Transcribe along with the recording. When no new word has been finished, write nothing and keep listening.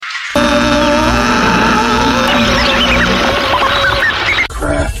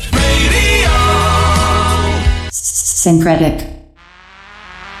Synkretic.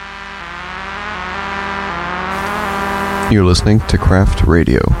 You're listening to Craft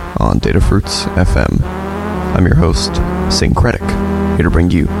Radio on Datafruits FM. I'm your host, Synkretic, here to bring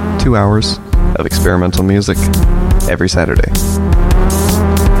you 2 hours of experimental music every Saturday.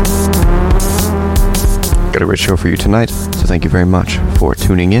 Got a great show for you tonight, so thank you very much for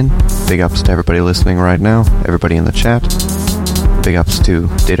tuning in. Big ups to everybody listening right now, everybody in the chat. Big ups to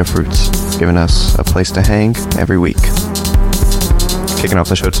Datafruits, giving us a place to hang every week. Kicking off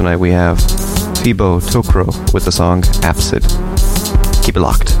the show tonight, we have Fibo Tokro with the song Absid. Keep it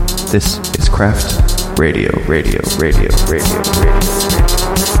locked. This is Craft Radio.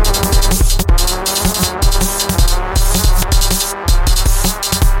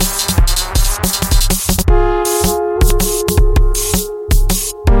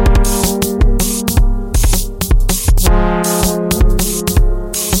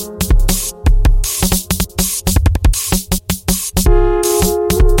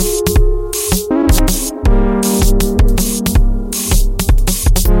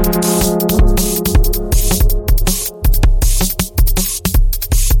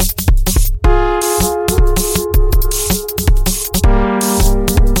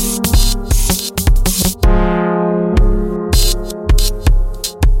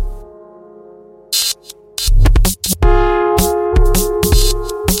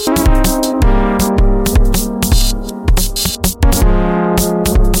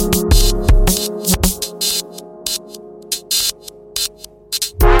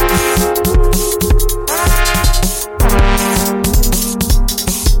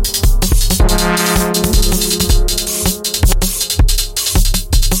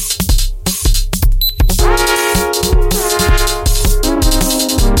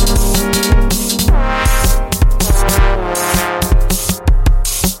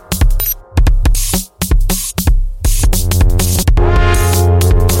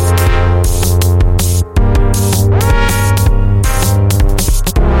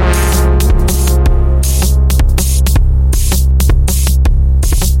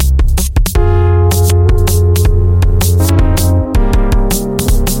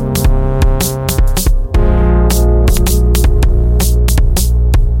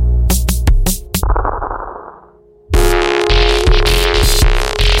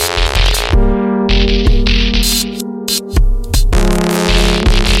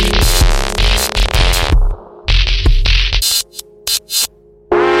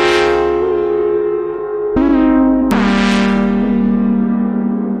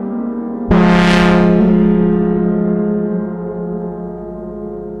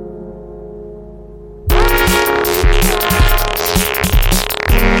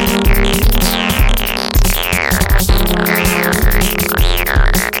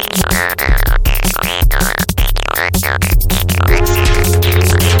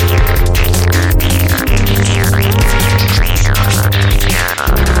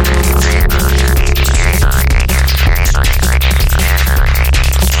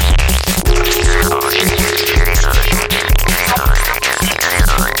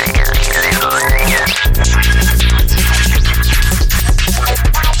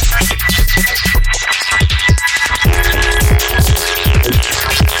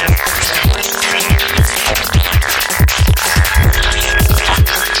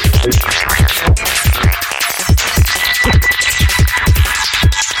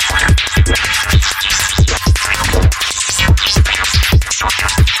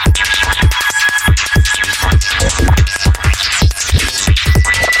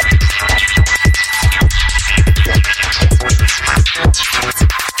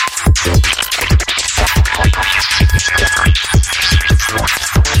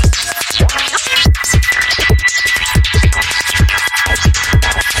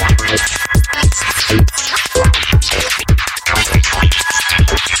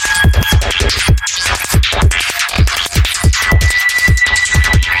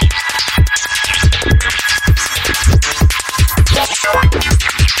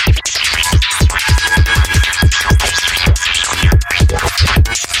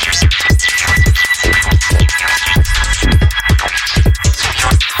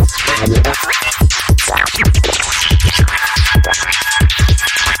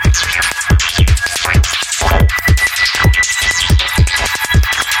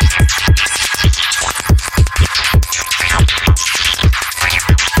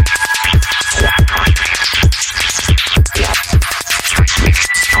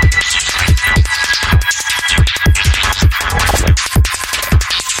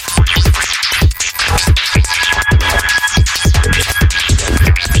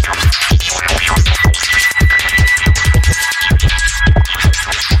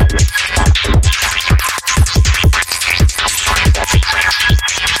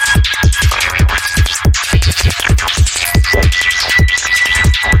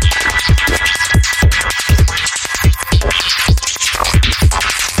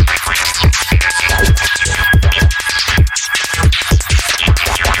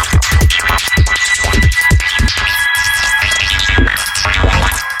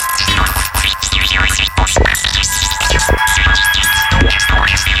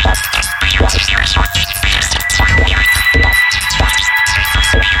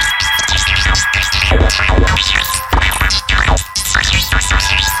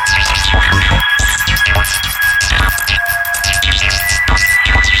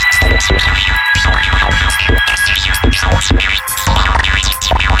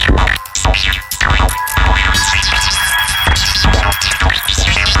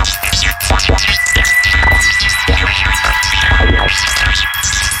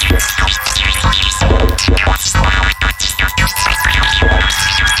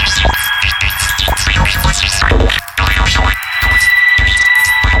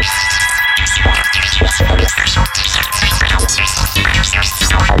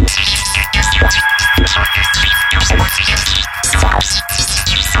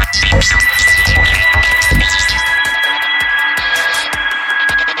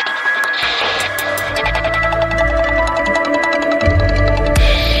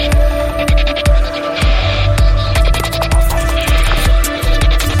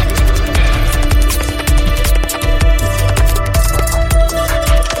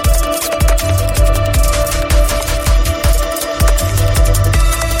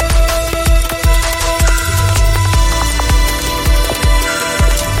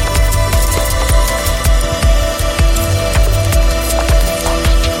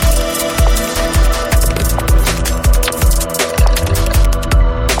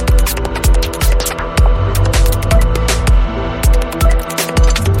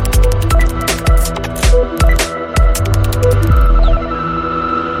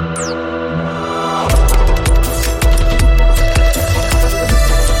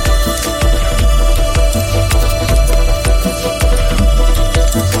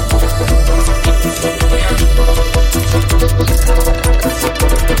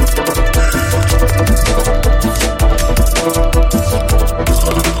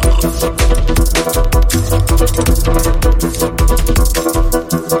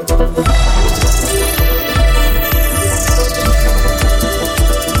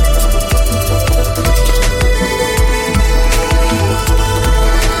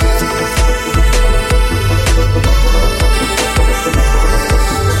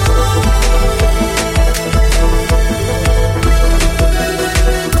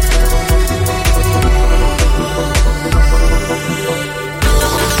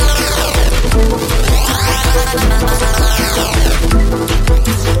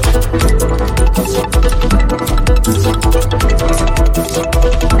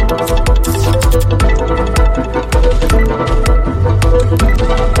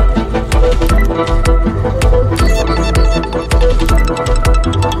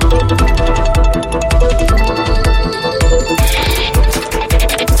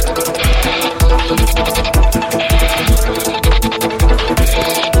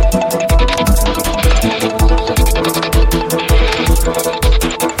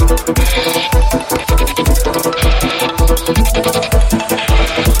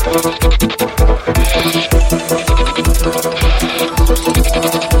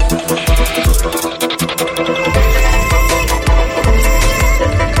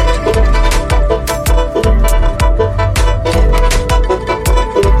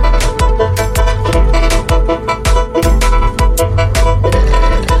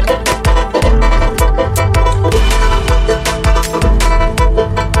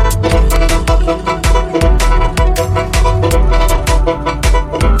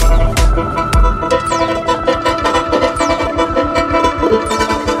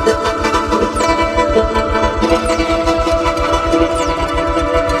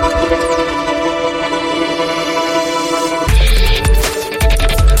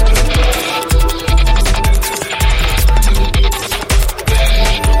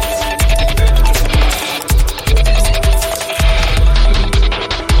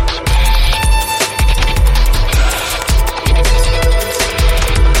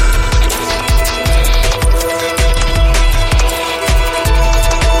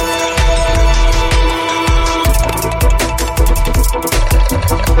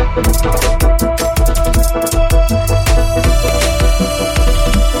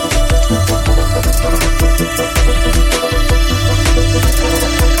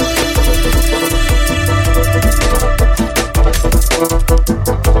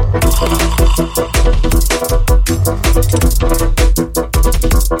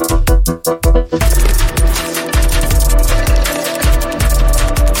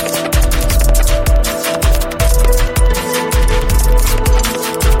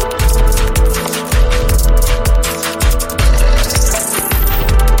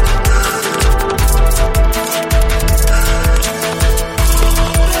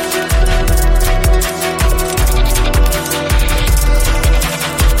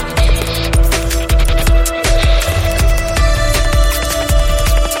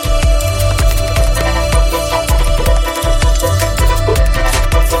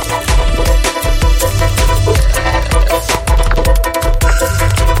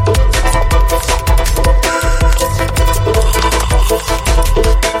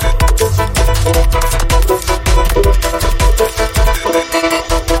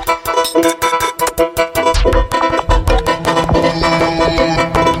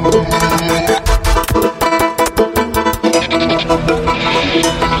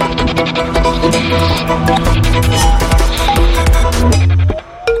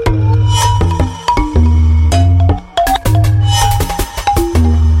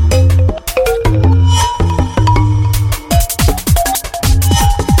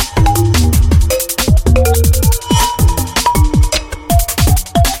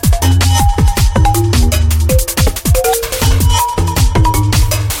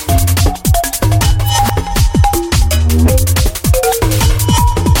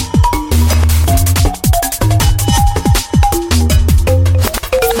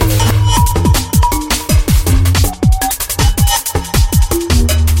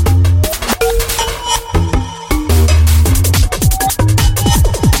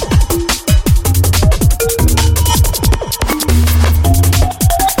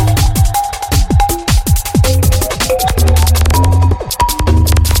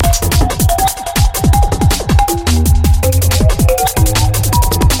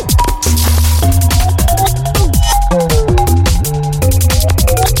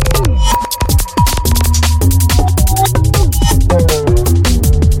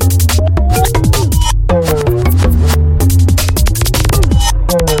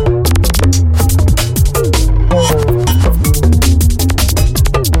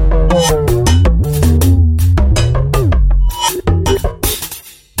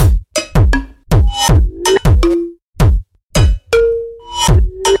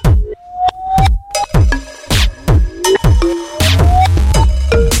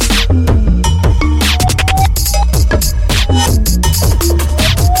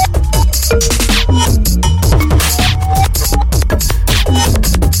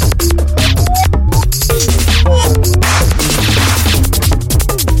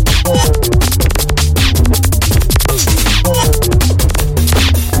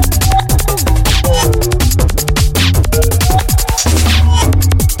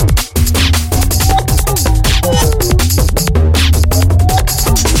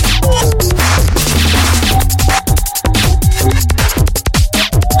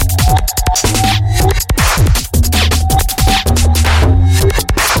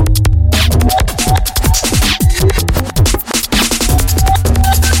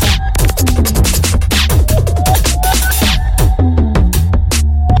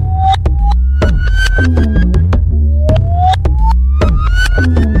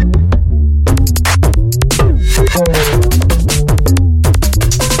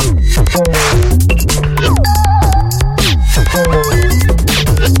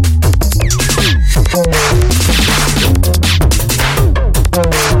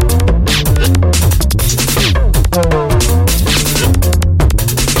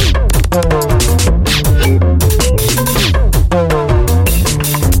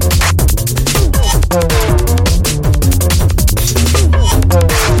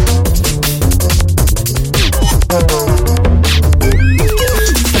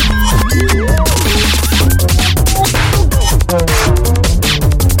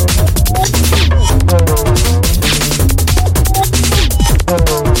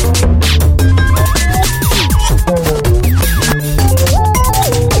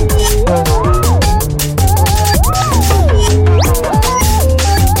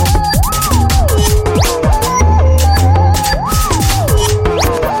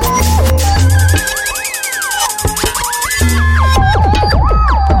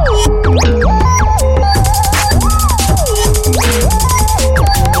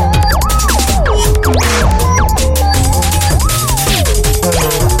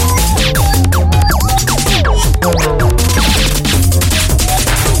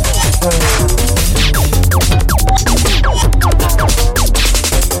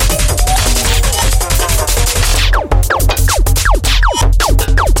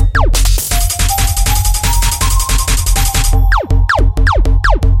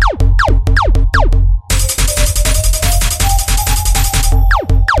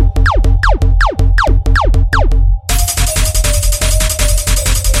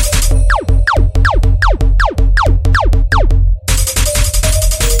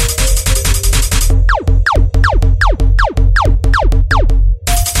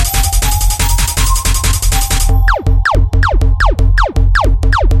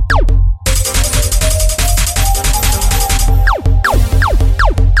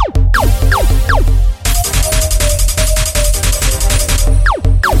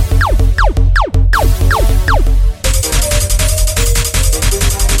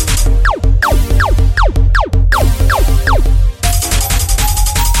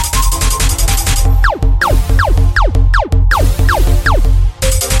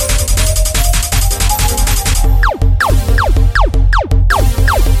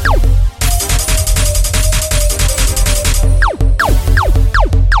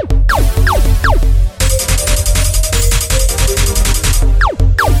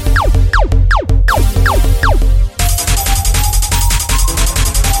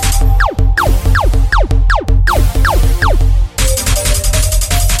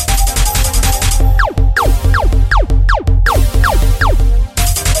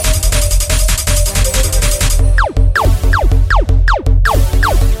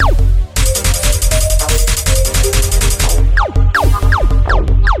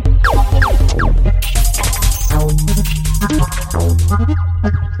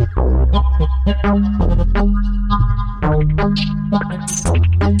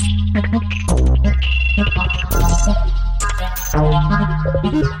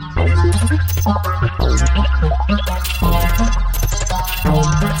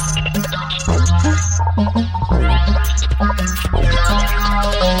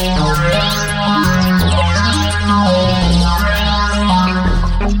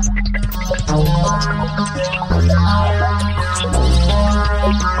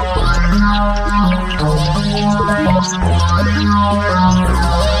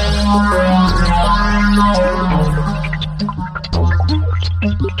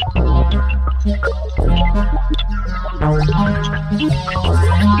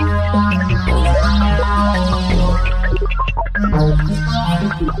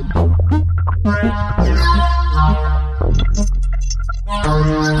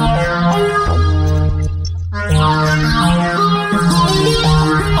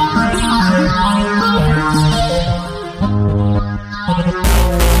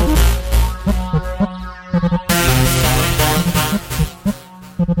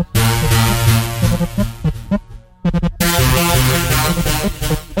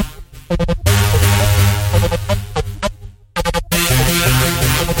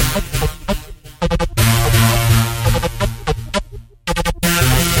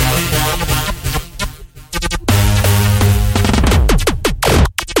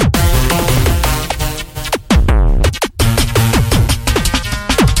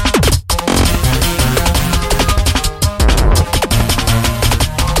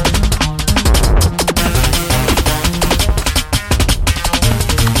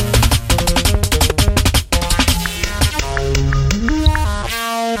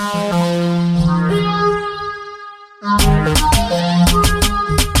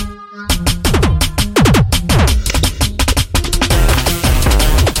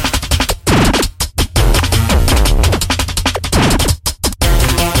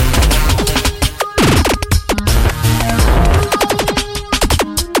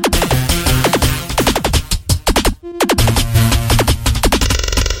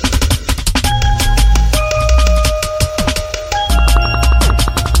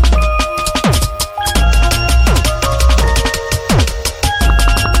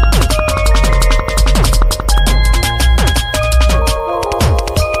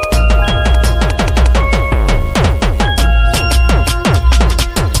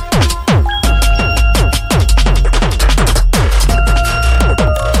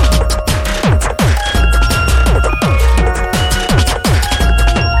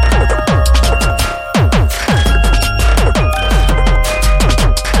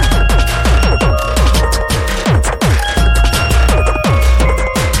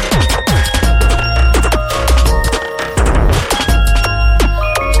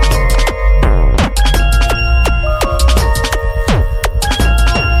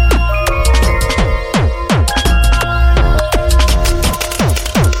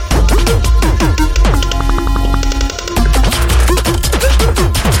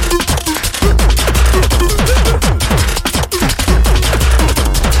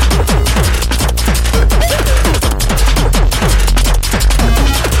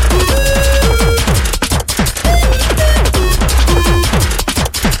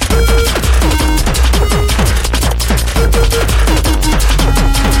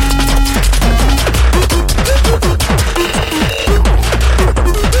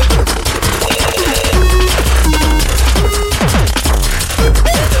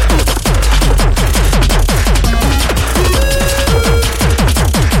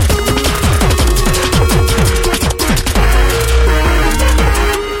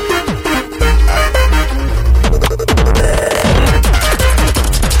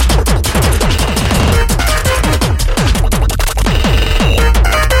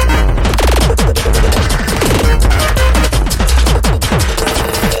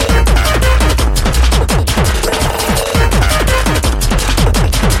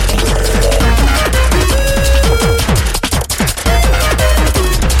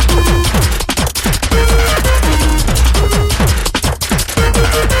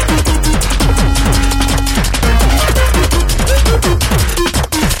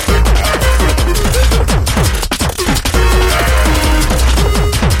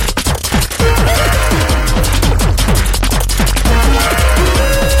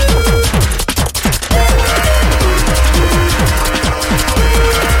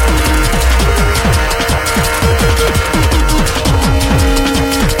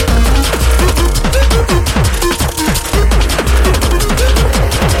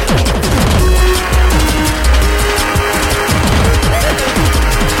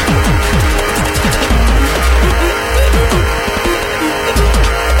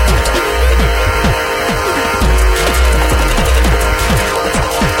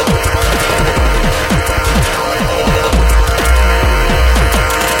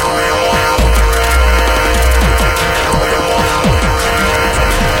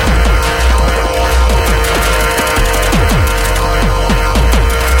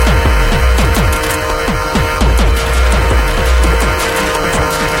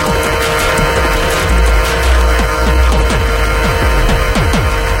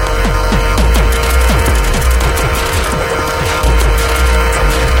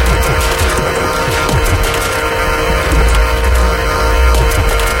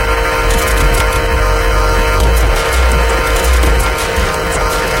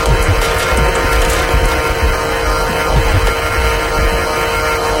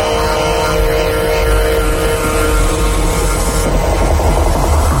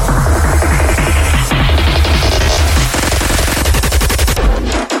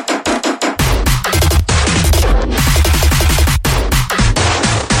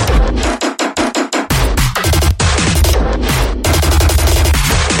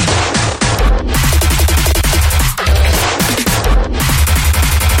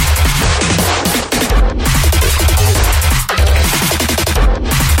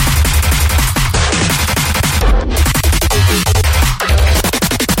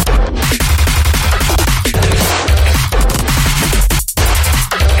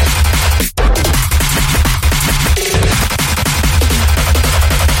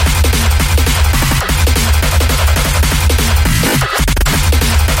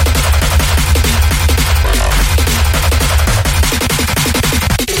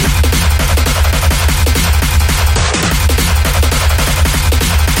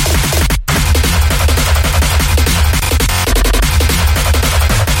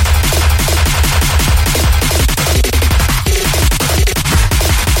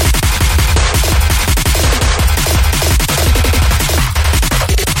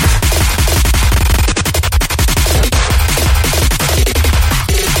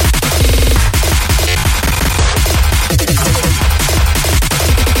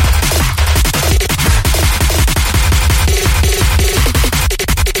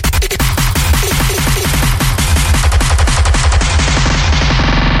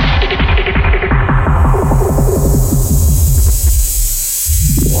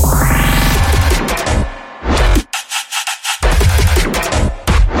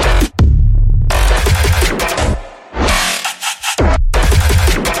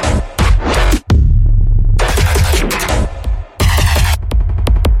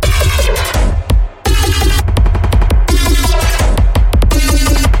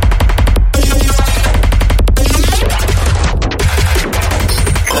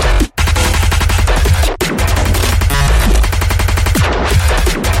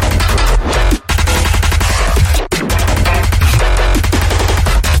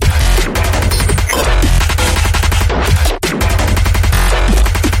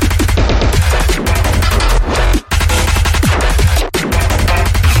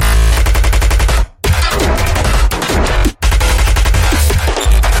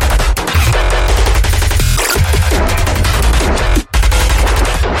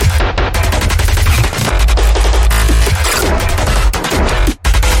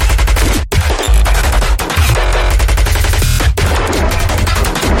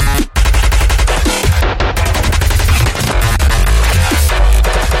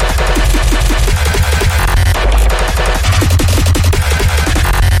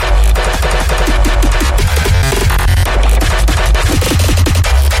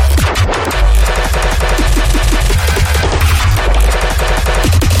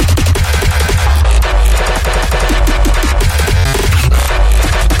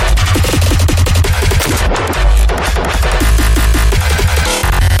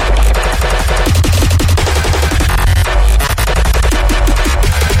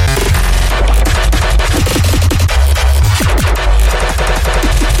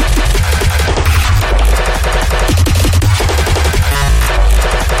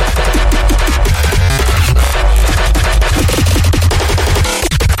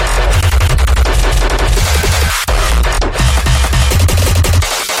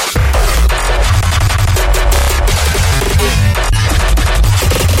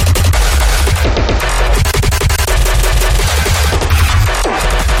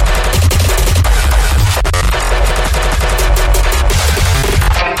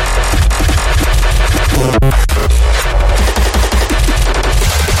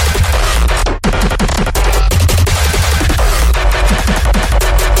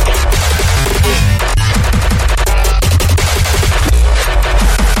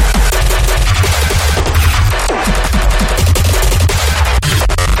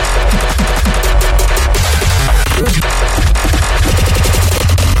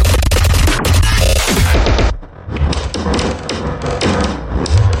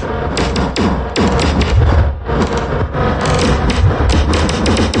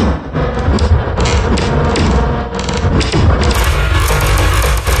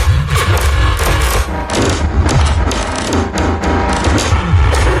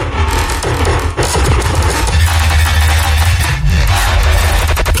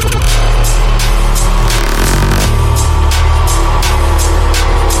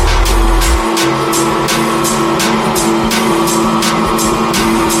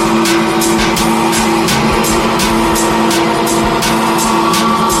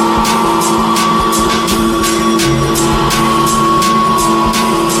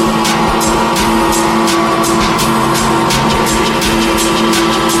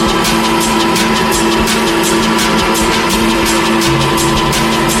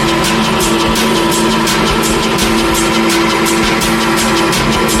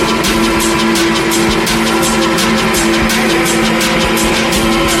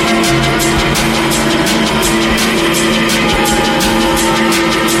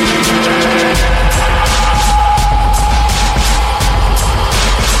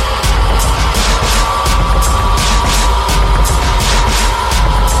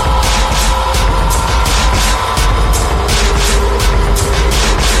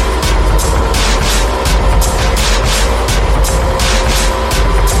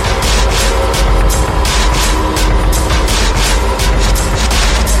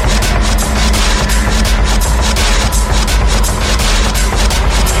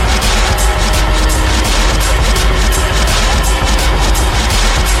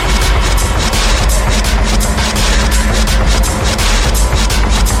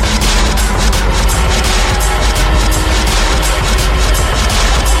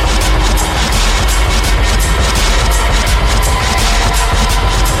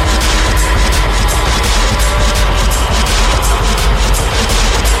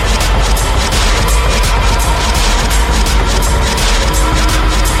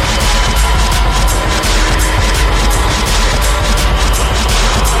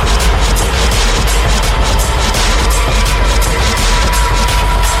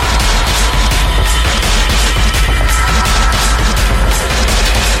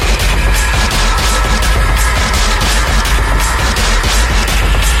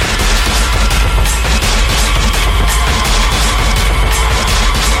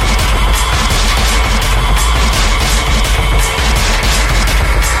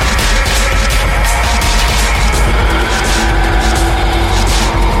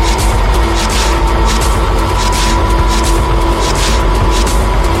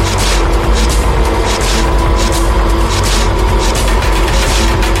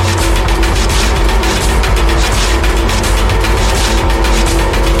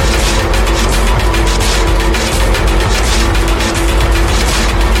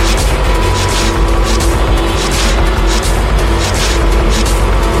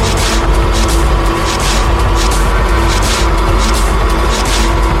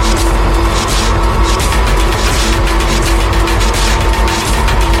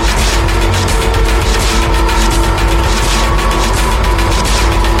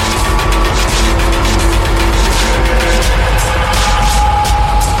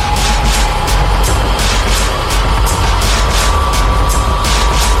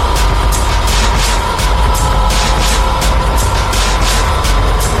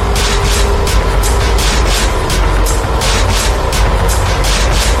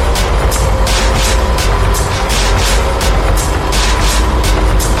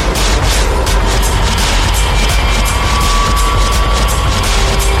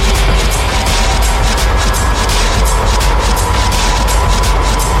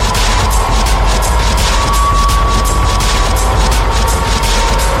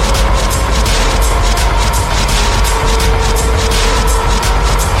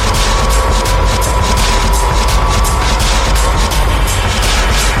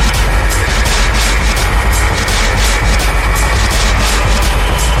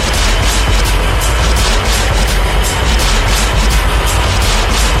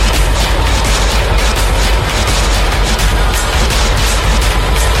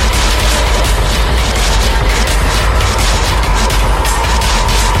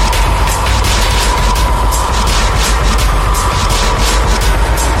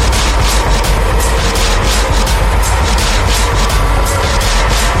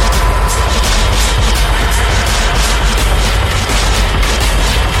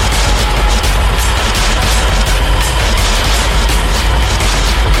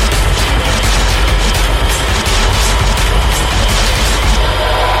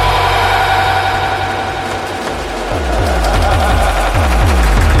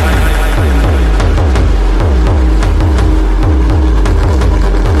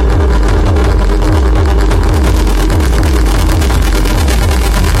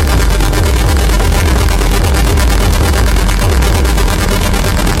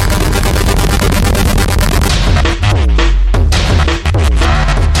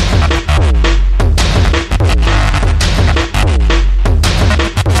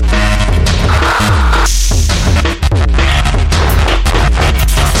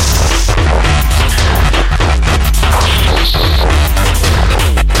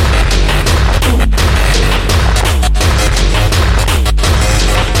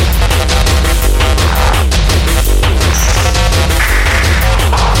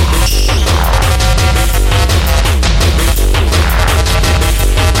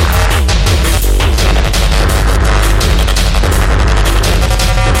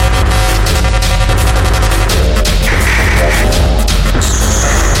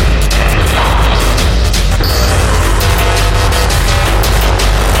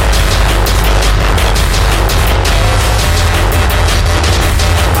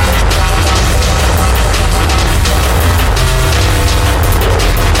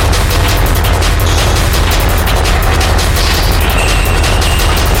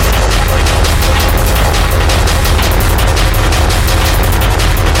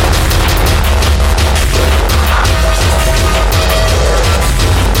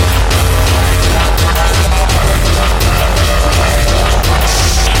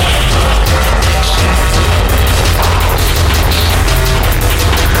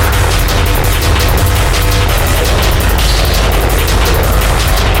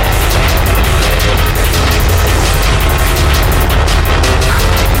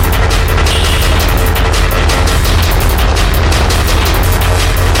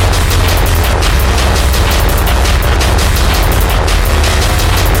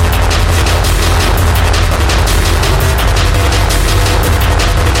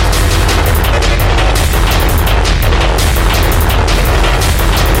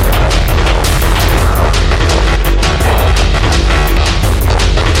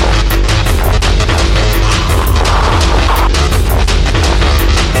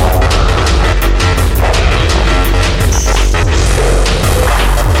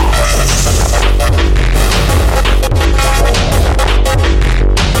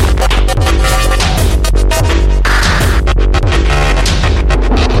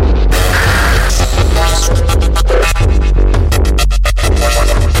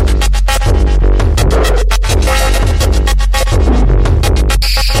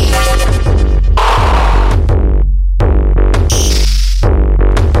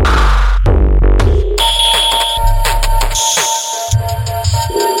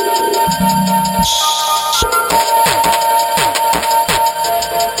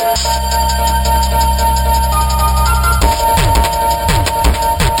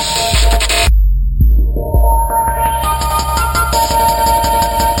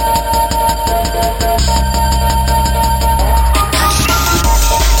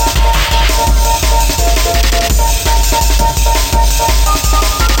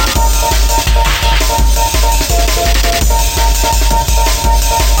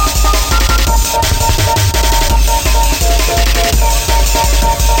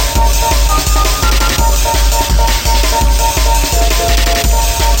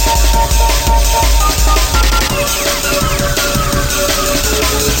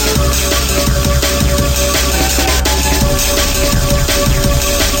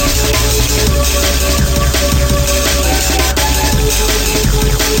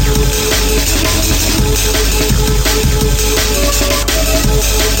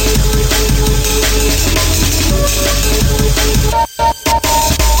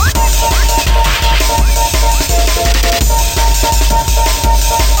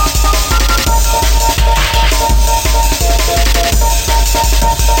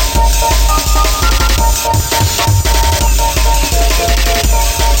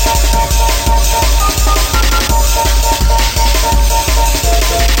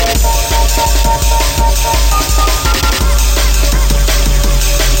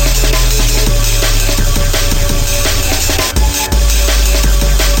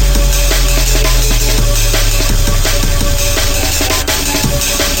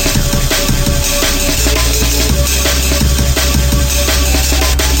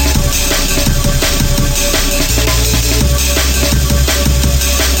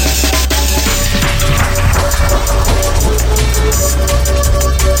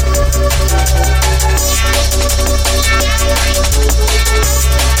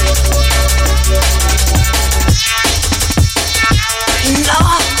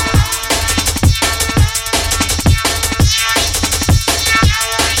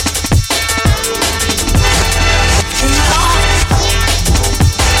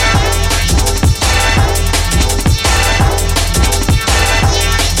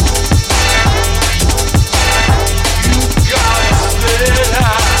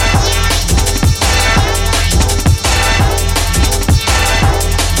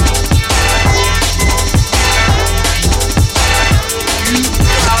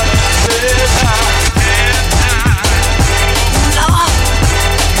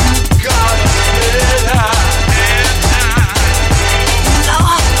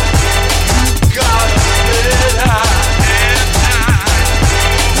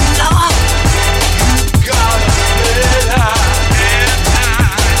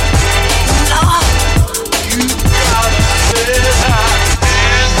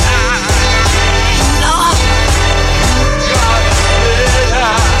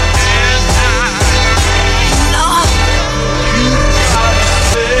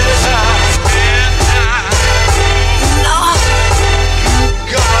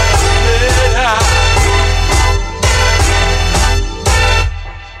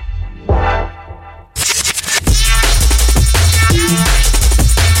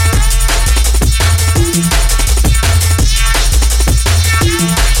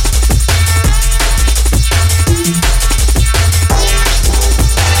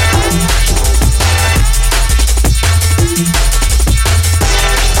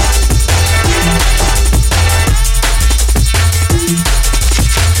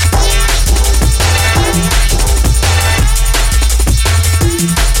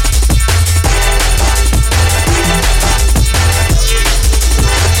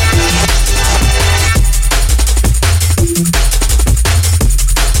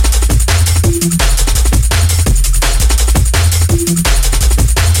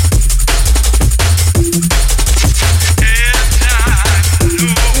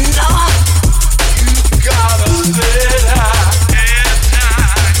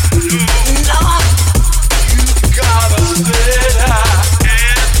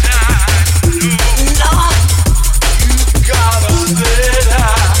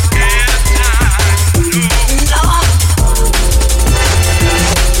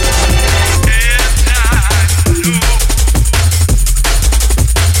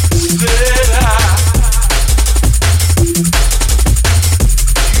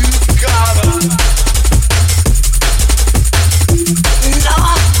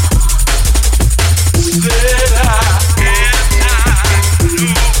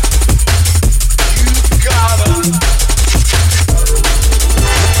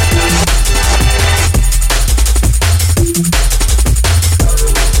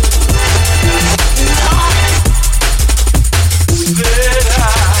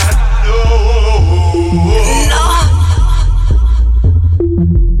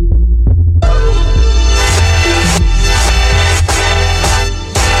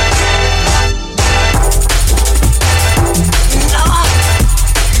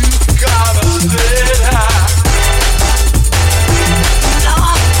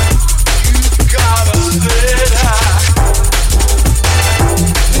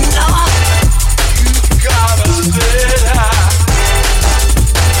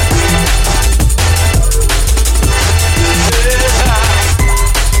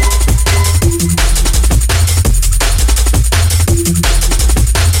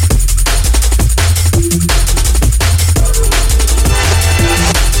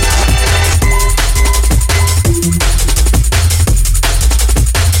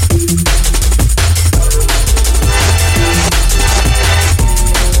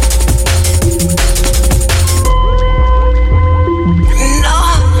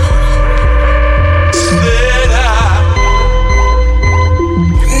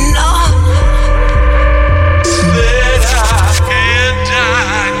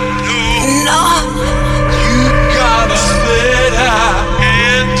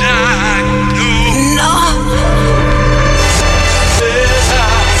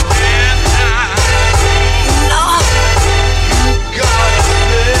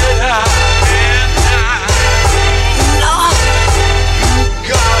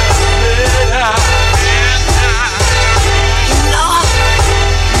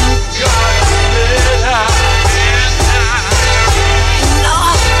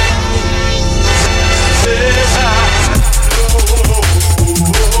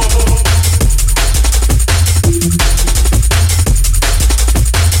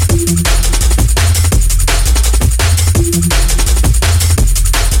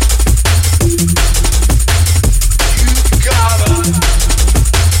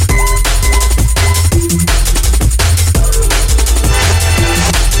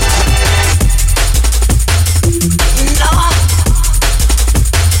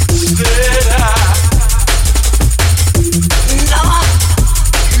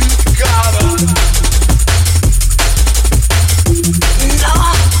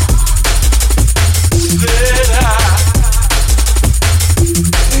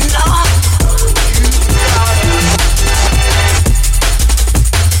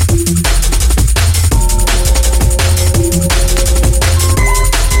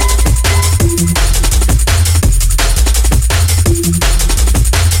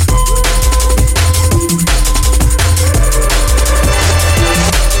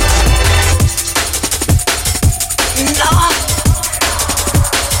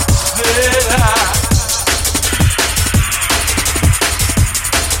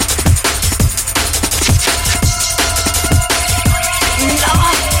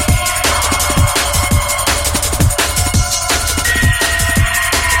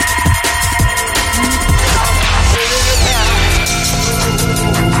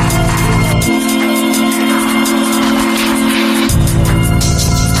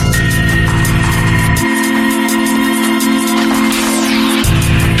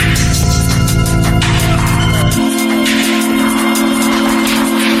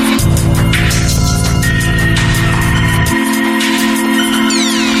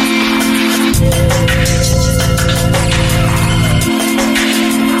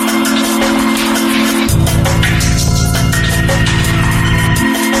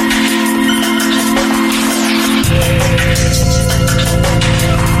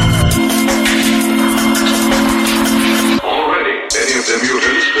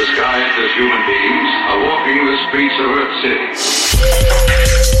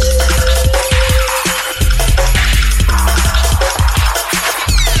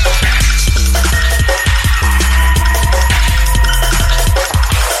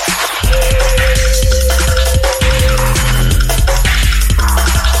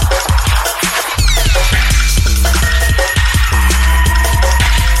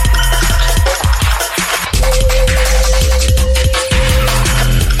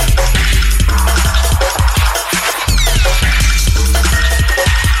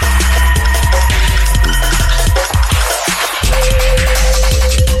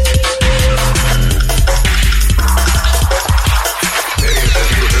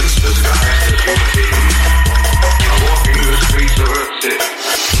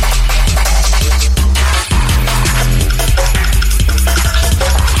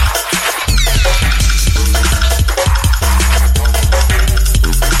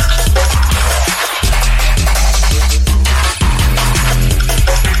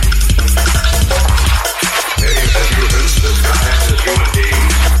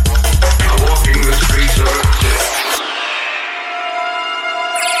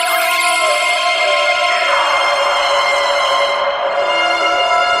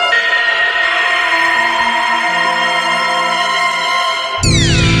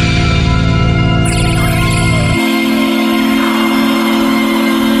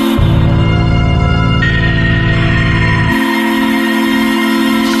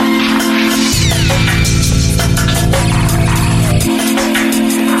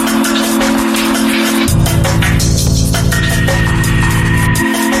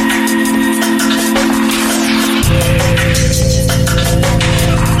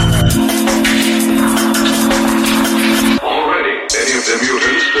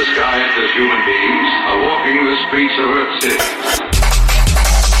 streets of Earth City.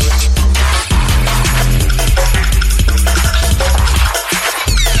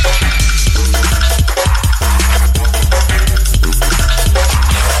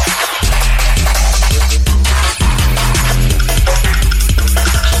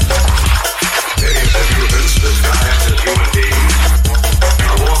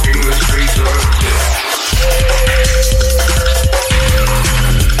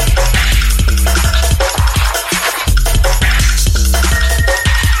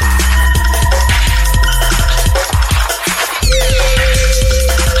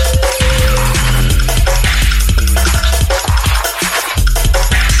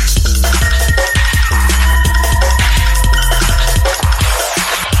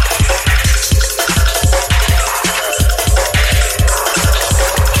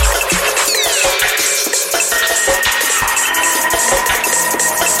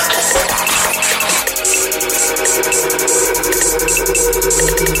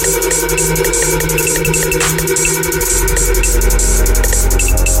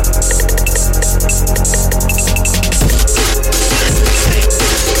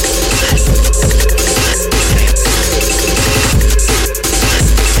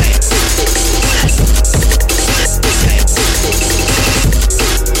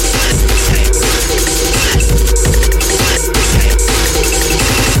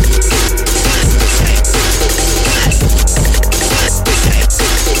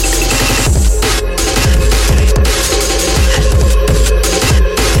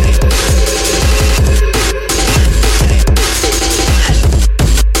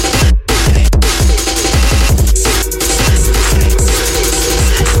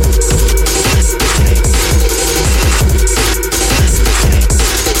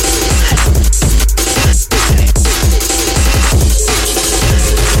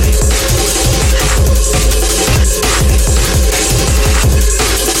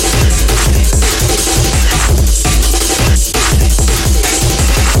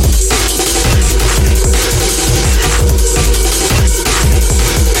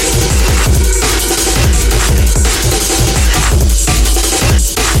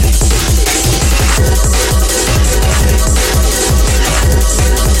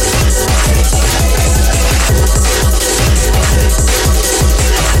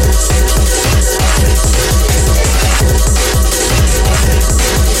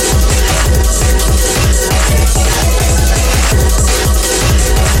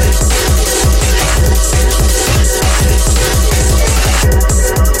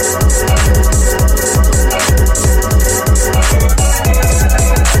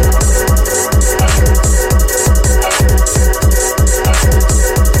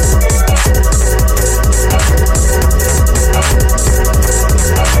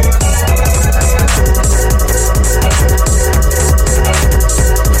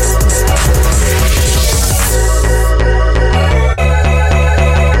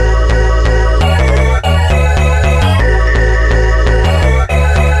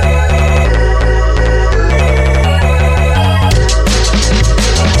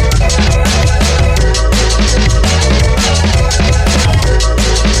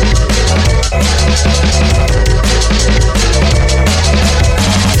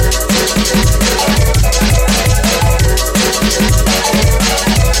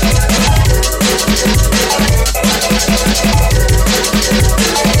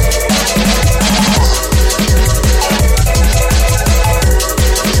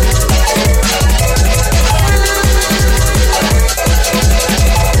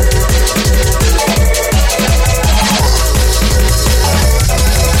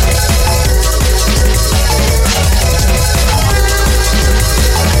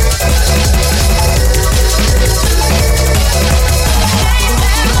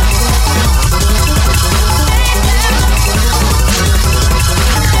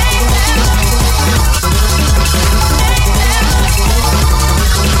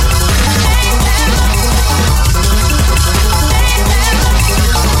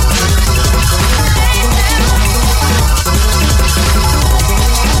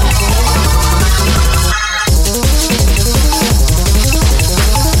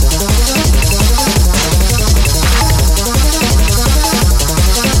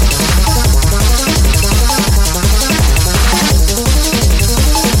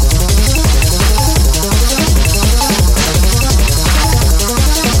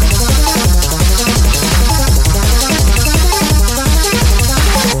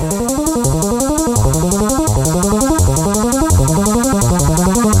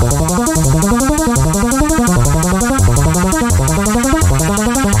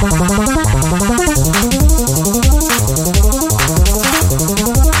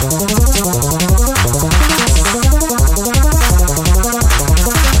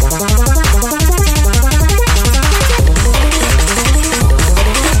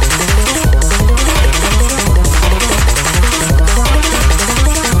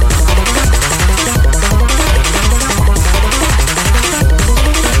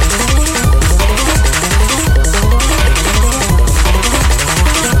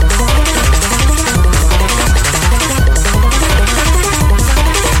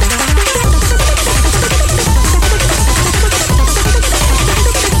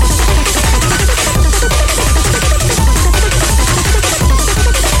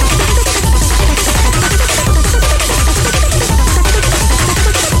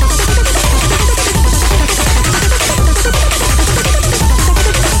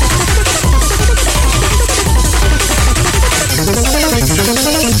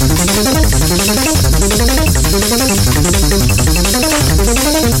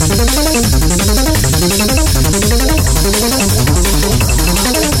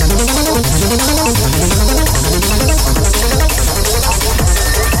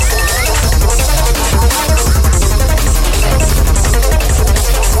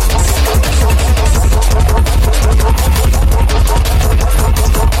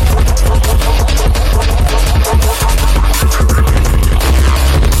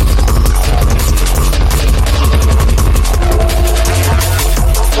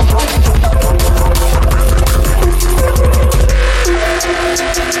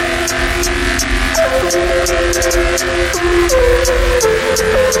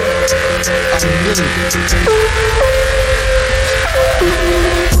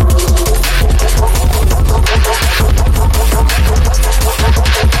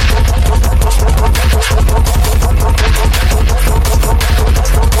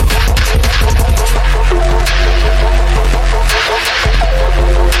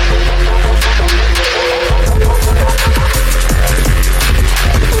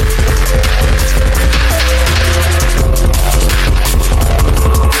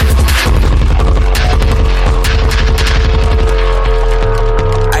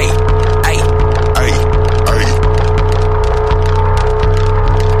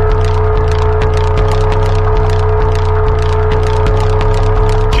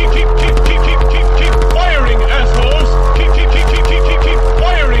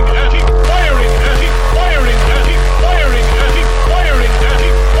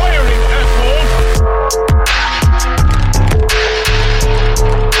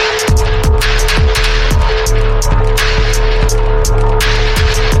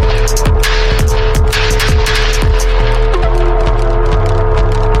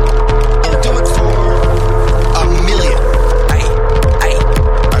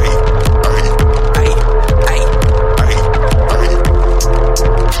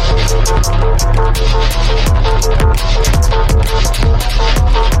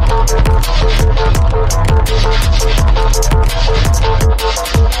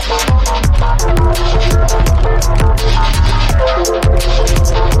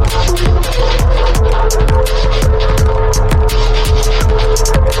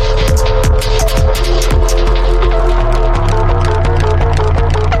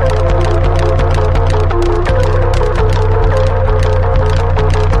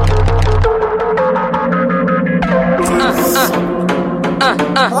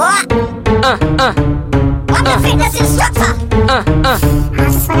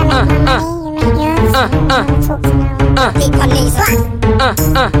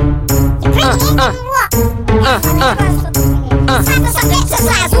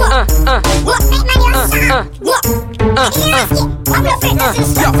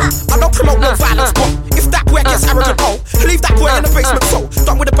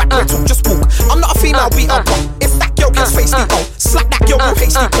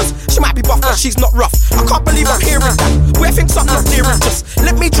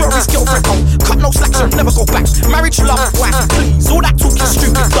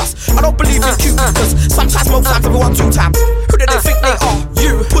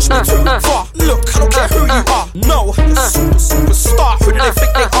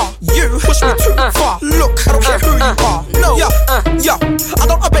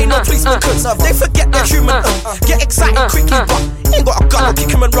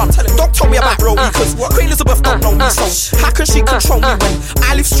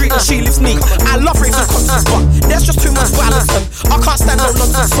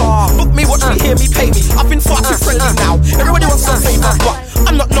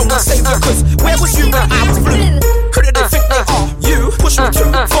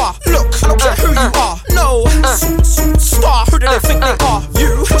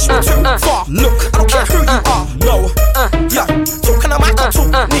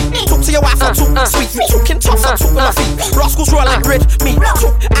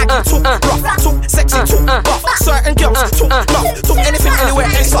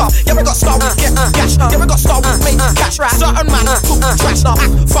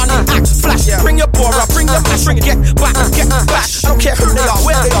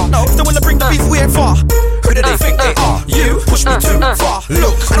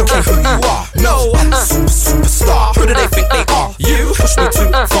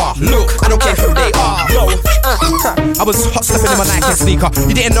 I was hot stepping in my Nike sneaker.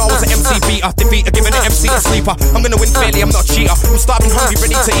 You didn't know I was an MC beater, defeater, giving an MC a sleeper. I'm gonna win fairly, I'm not a cheater. I'm starving, hungry,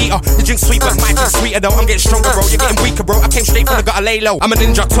 ready to eat her. The drink's sweet, but my drink's sweeter though. I'm getting stronger, bro. You're getting weaker, bro. I came straight from the gutter, lay low. I'm a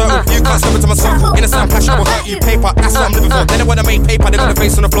ninja turtle. You can't step into my circle. In a sound clash, I will hurt you. Paper, that's what I'm living for. Then they wanna make paper, they got the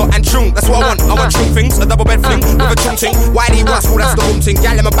face on the floor and chung. That's what I want. I want chung things, a double bed fling with a chung ting. Whitey rascal, that's the home ting.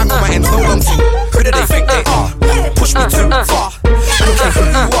 Gal, let me bang on my ends, no long ting. Who do they think they are? Push me too far. I don't care who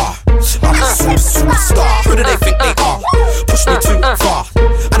you are. I'm a superstar. Who do they think they are? Push me too far.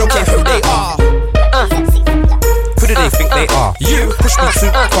 I don't care who they are. Who do they think they are? You push me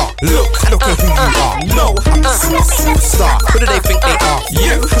too far. Look, I don't care who you are. No, I'm a superstar. Who do they think they are?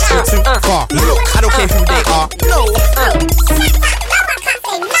 You push me too far. Look, I don't care who they are. No.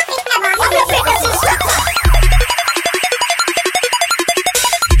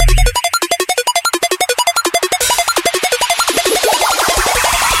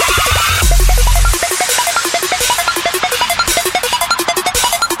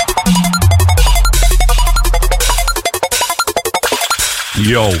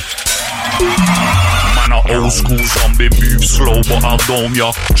 Yo. Man, a old school zombie, move slow but I'll dome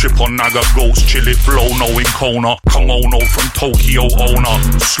ya. Trip on Naga ghost, chill it flow, knowing Kona. Kimono from Tokyo owner,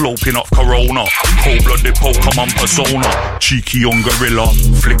 sloping up Corona. Cold-blooded Pokemon persona. Cheeky young gorilla,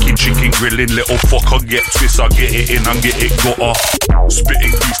 flicking chicken grilling. Little fucker get twist, I get it in and get it gutter.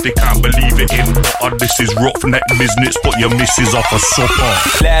 Spitting beast, they can't believe it in butter. This is roughneck business, but your missus off a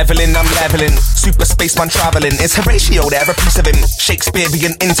supper. Leveling, I'm leveling, super spaceman traveling. It's Horatio there, a piece of him,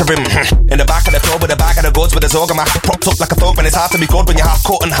 Shakespearean interim. In the back of the floor with the bag of the goods with the zorg, my hat propped up like a thought. When it's hard to be good when you're half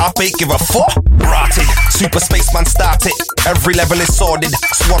cut and half baked, give a fuck. Rotted, super spaceman started. Every level is sordid,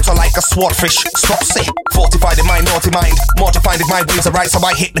 swatter like a swordfish. Stop sick, fortified in my naughty mind. Mortified if my ways are right, so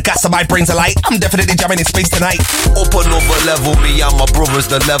I hit the gas and my brains are light. I'm definitely jamming in space tonight. Up another level, me and my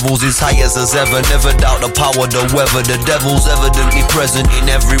brothers, the levels is high as ever. Never doubt the power, the weather. The devil's evidently present in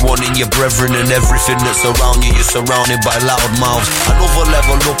everyone, in your brethren and everything that's around you. You're surrounded by loud mouths. Another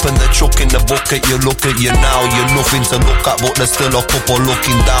level up and the chuck in the bucket. You look at you now, you're nothing to look at, but there's still a couple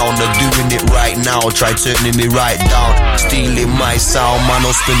looking down. They're doing it right now, try turning me right down. Stealing my sound, man,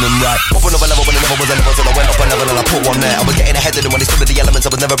 I'll spin them right. Up another level when it never was a level, so I went up a level and I put one there. I was getting ahead of them when they stood at the elements. I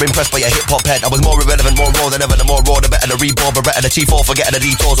was never impressed by your hip-hop head. I was more irrelevant, more raw than ever. The more raw, the better the rebound, the better the chief or forgetting the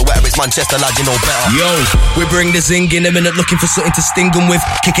detours. Or whether it's Manchester, lad, you know better. Yo, we bring the zing in a minute, looking for something to sting them with.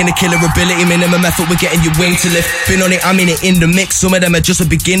 Kicking the killer ability, minimum effort, we're getting your wing to lift. Been on it, I'm in it, in the mix. Some of them are just a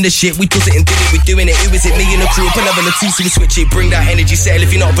beginner shit. We does it and did it, we doing it. Who is it, me and the crew? Up a level of two, so we switch it. Bring that energy, settle.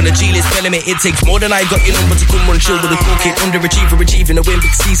 If you're not up on the G list, spelling it. It takes more than I got your number to come run chill with a cool kid. Underachiever, achieving a win,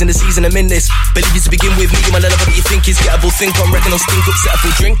 big season, the season I'm in this. Believe you to begin with, me, my level that you think is gettable. Think on, reckon I'll stink up, set a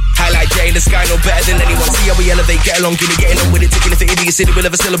full drink. Highlight J in the sky, no better than anyone. See how we elevate, get along, give me getting on with it. Taking it for idiot city, we'll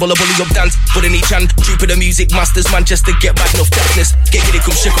have a syllable, a bully up dance. But in each hand, troop of the music masters, Manchester, get back, enough deafness. Get it,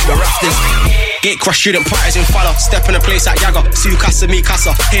 come shook up the rafters. Gate crush student parties in follow. Step in a place like Jagger. See you casa, me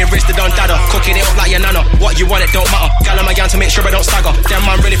casa. Here race the Don Dada. Cooking it up like your nana. What you want, it don't matter. Gallon my yarn to make sure I don't stagger. Them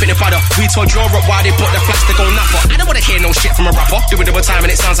man really fit the padder. We told Europe why they put the flags to go napper. I don't wanna hear no shit from a rapper. Doing double time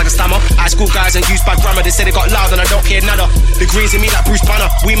and it sounds like a stammer. High school guys and use bad grammar. They say they got loud and I don't care nada. The greens in me like Bruce Banner.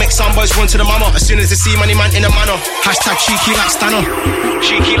 We make some boys run to the mama. As soon as they see money man in a manner. Hashtag cheeky like Stanner.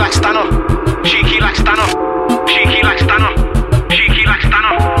 Cheeky like Stanner. Cheeky like Stanner. Cheeky like Stanner. Cheeky like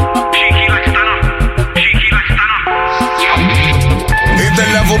Stanner. Cheeky like Stanner. Cheeky like Stanner. If the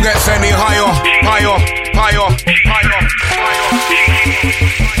level gets any higher, higher, higher, higher, higher.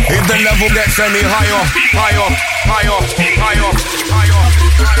 If the level gets any higher, higher, higher, higher, higher.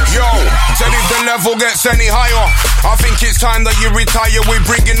 Yo, said if the level gets any higher, I think it's time that you retire. We're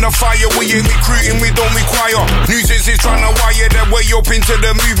bringing the fire, we ain't recruiting, we don't require. Nuisance is trying to wire their way up into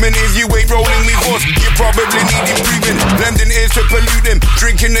the movement. If you ain't rolling with us, you probably need improving. Lending ears to pollute them,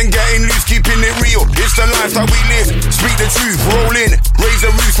 drinking and getting loose, keeping it real. It's the life that we live, speak the truth, roll in. Raise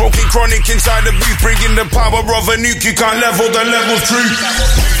the roof, smoking chronic inside the booth, bringing the power of a nuke. You can't level the level's truth.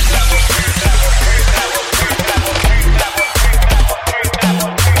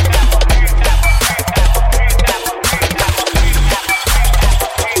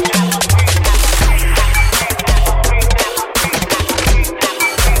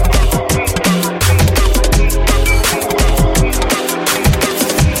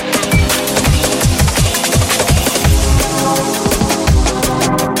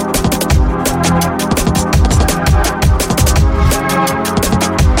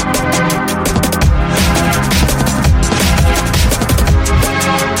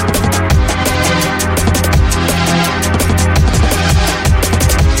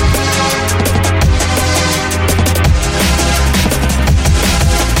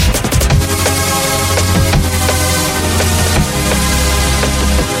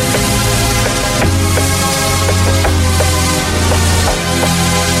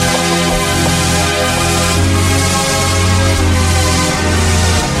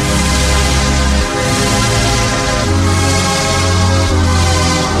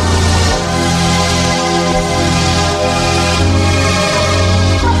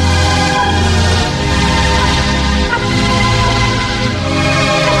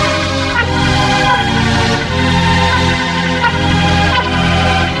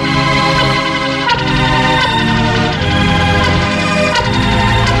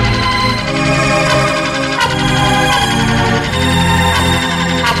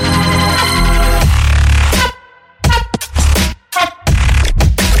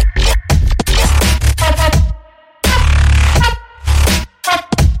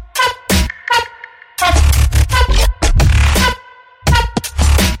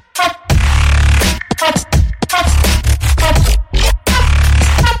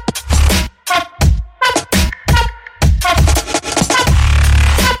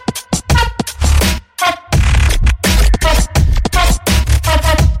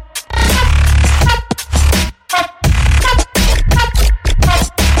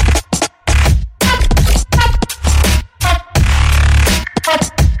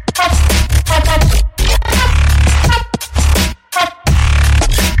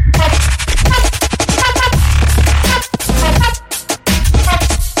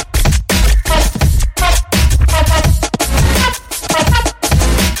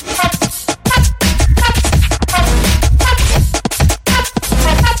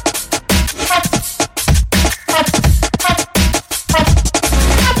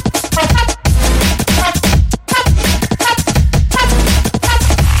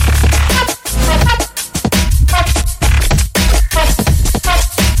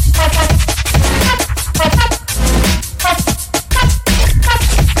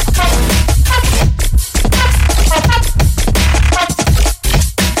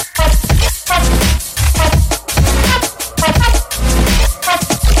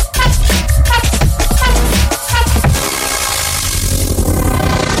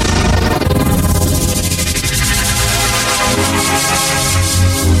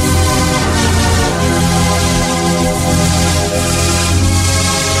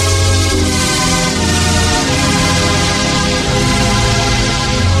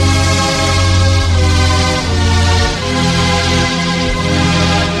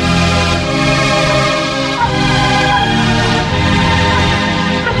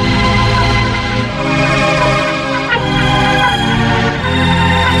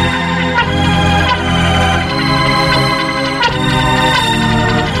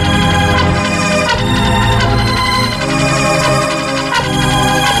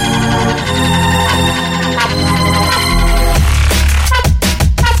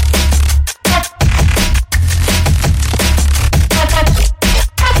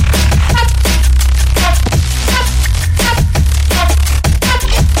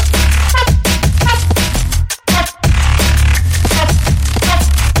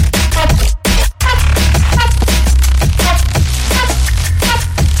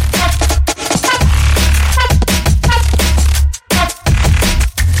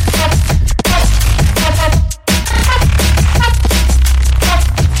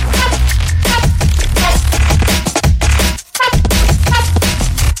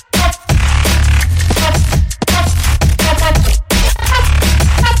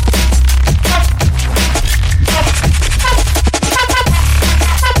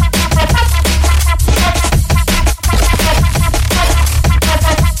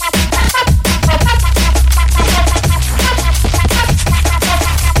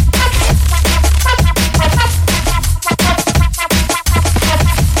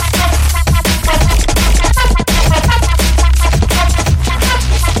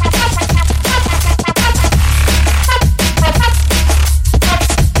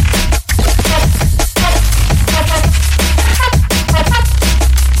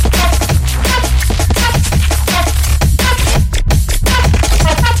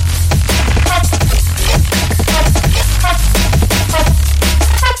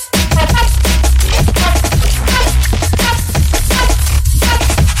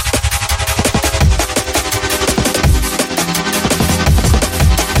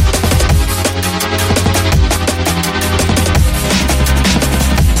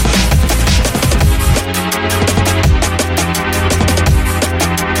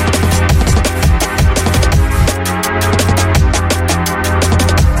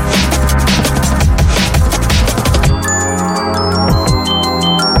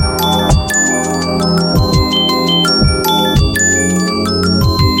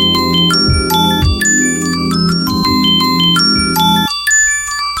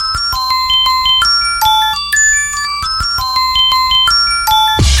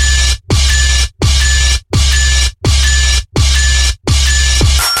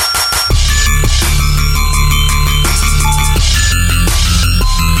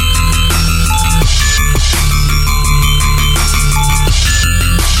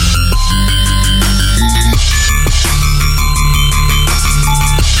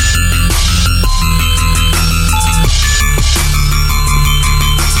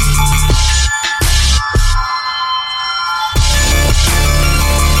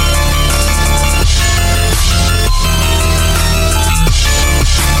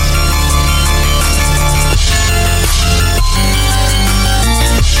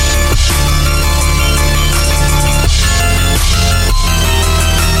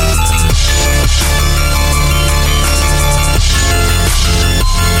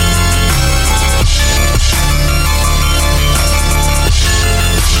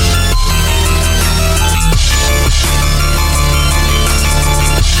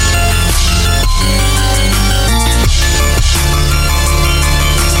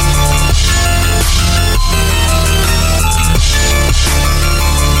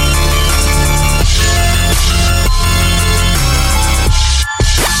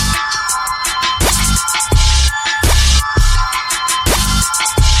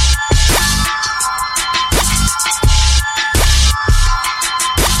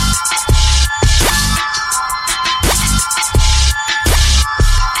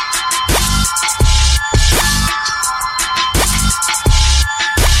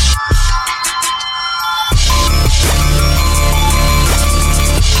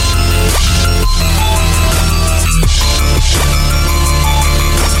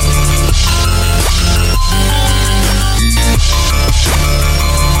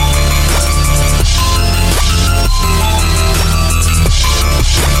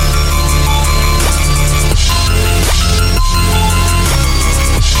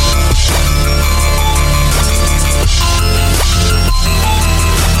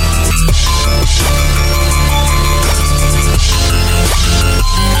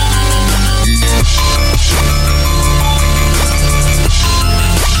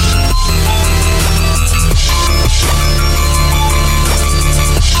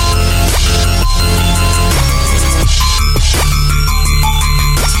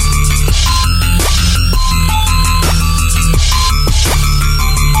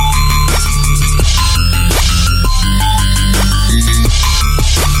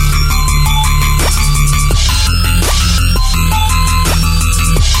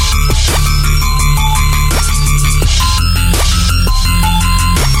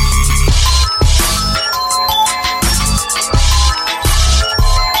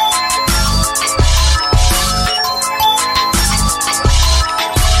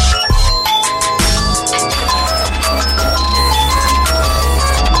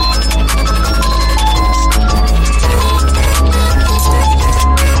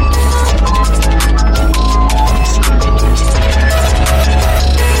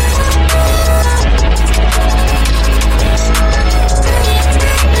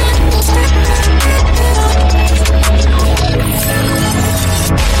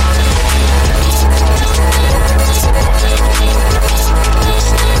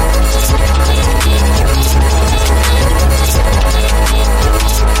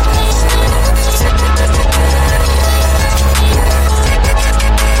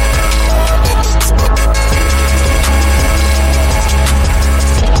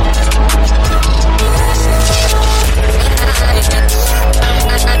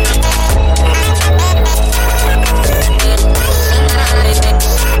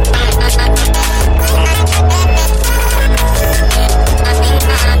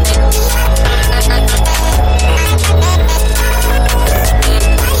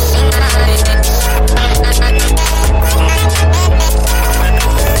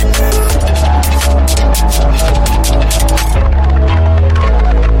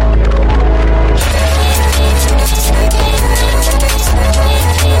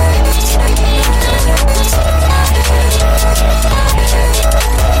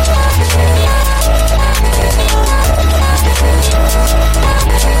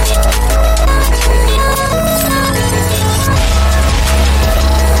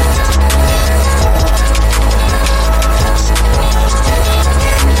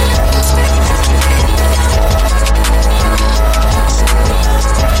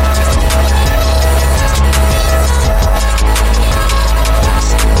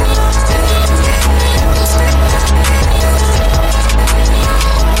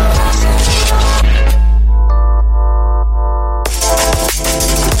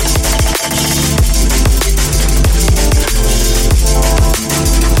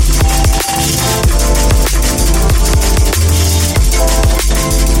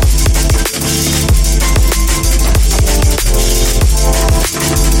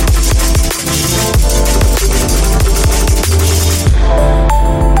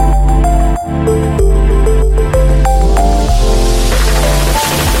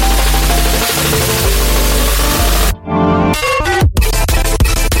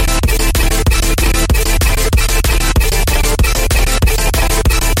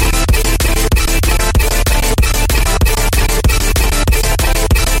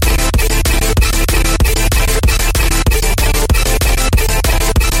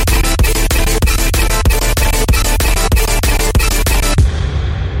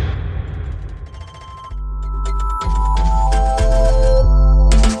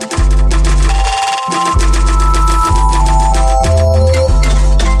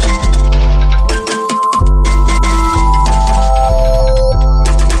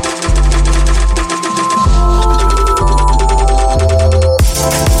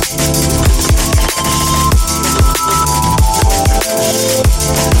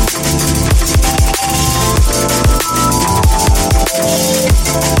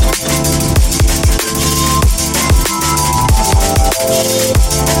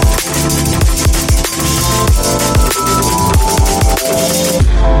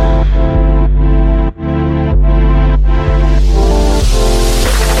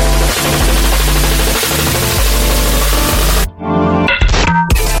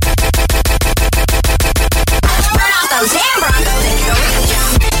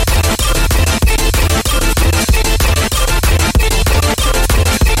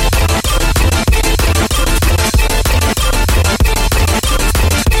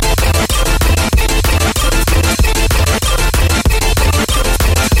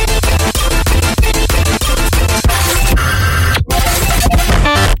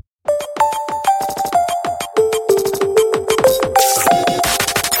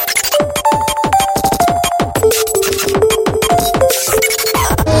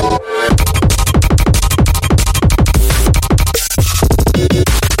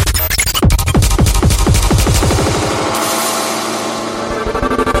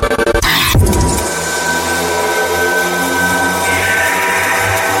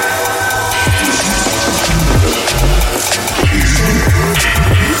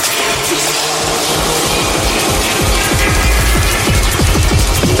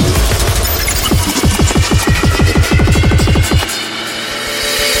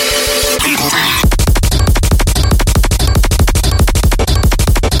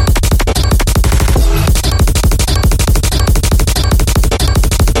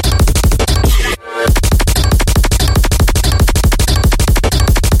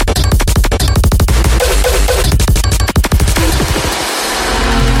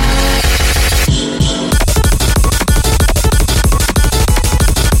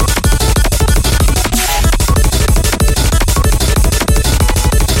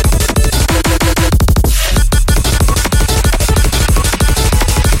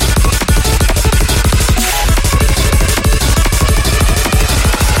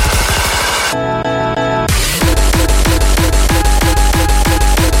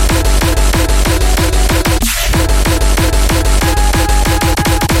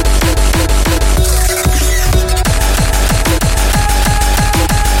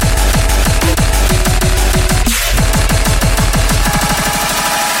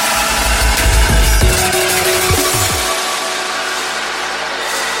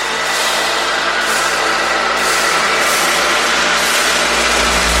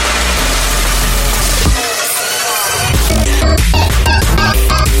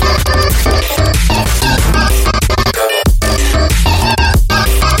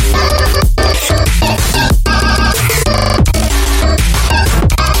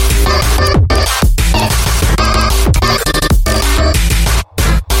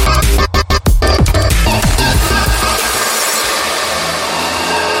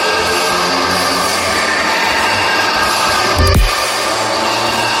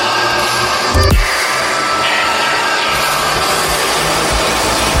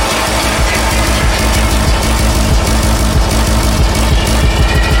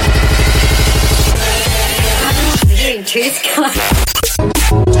 tyskar.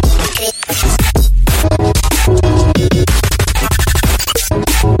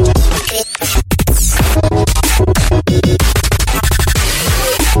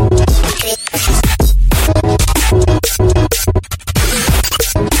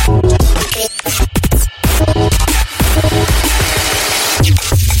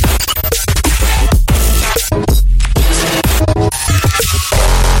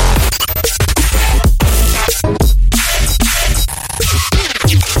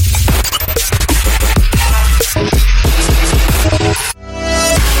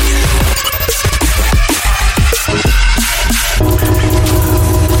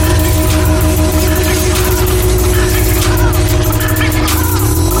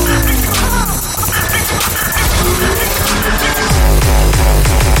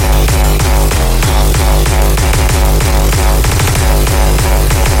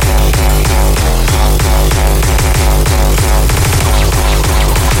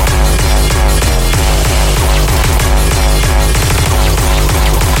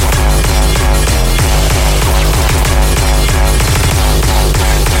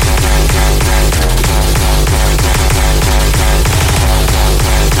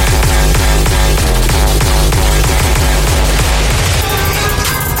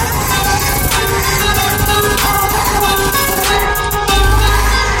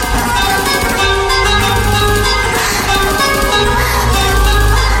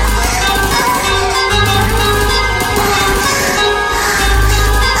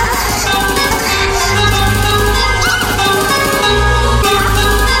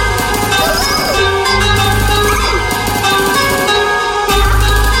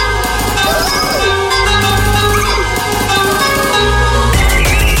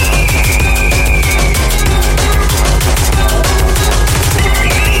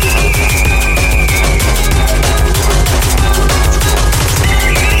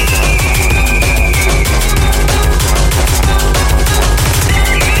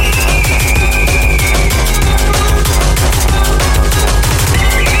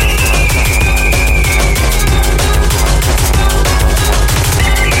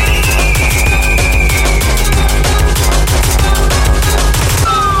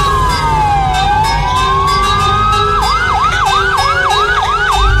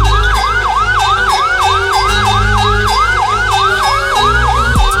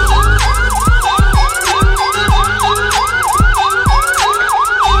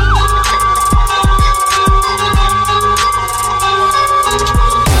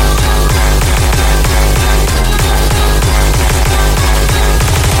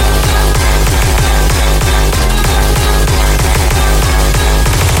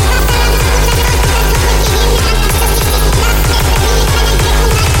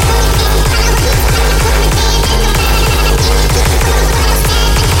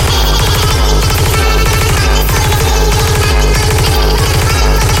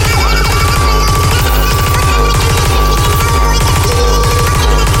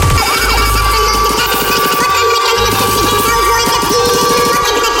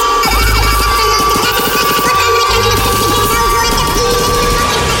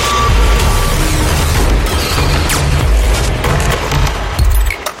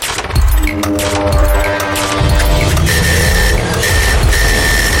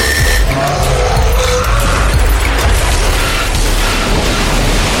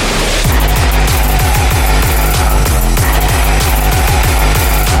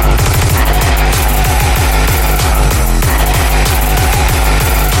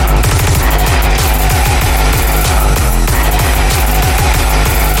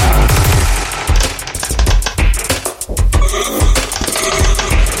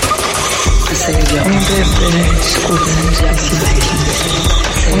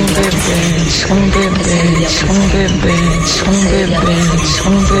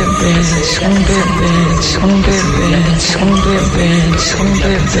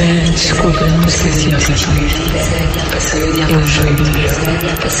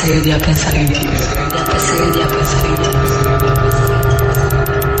 Passaria a pensar em ti. Passaria a pensar em ti.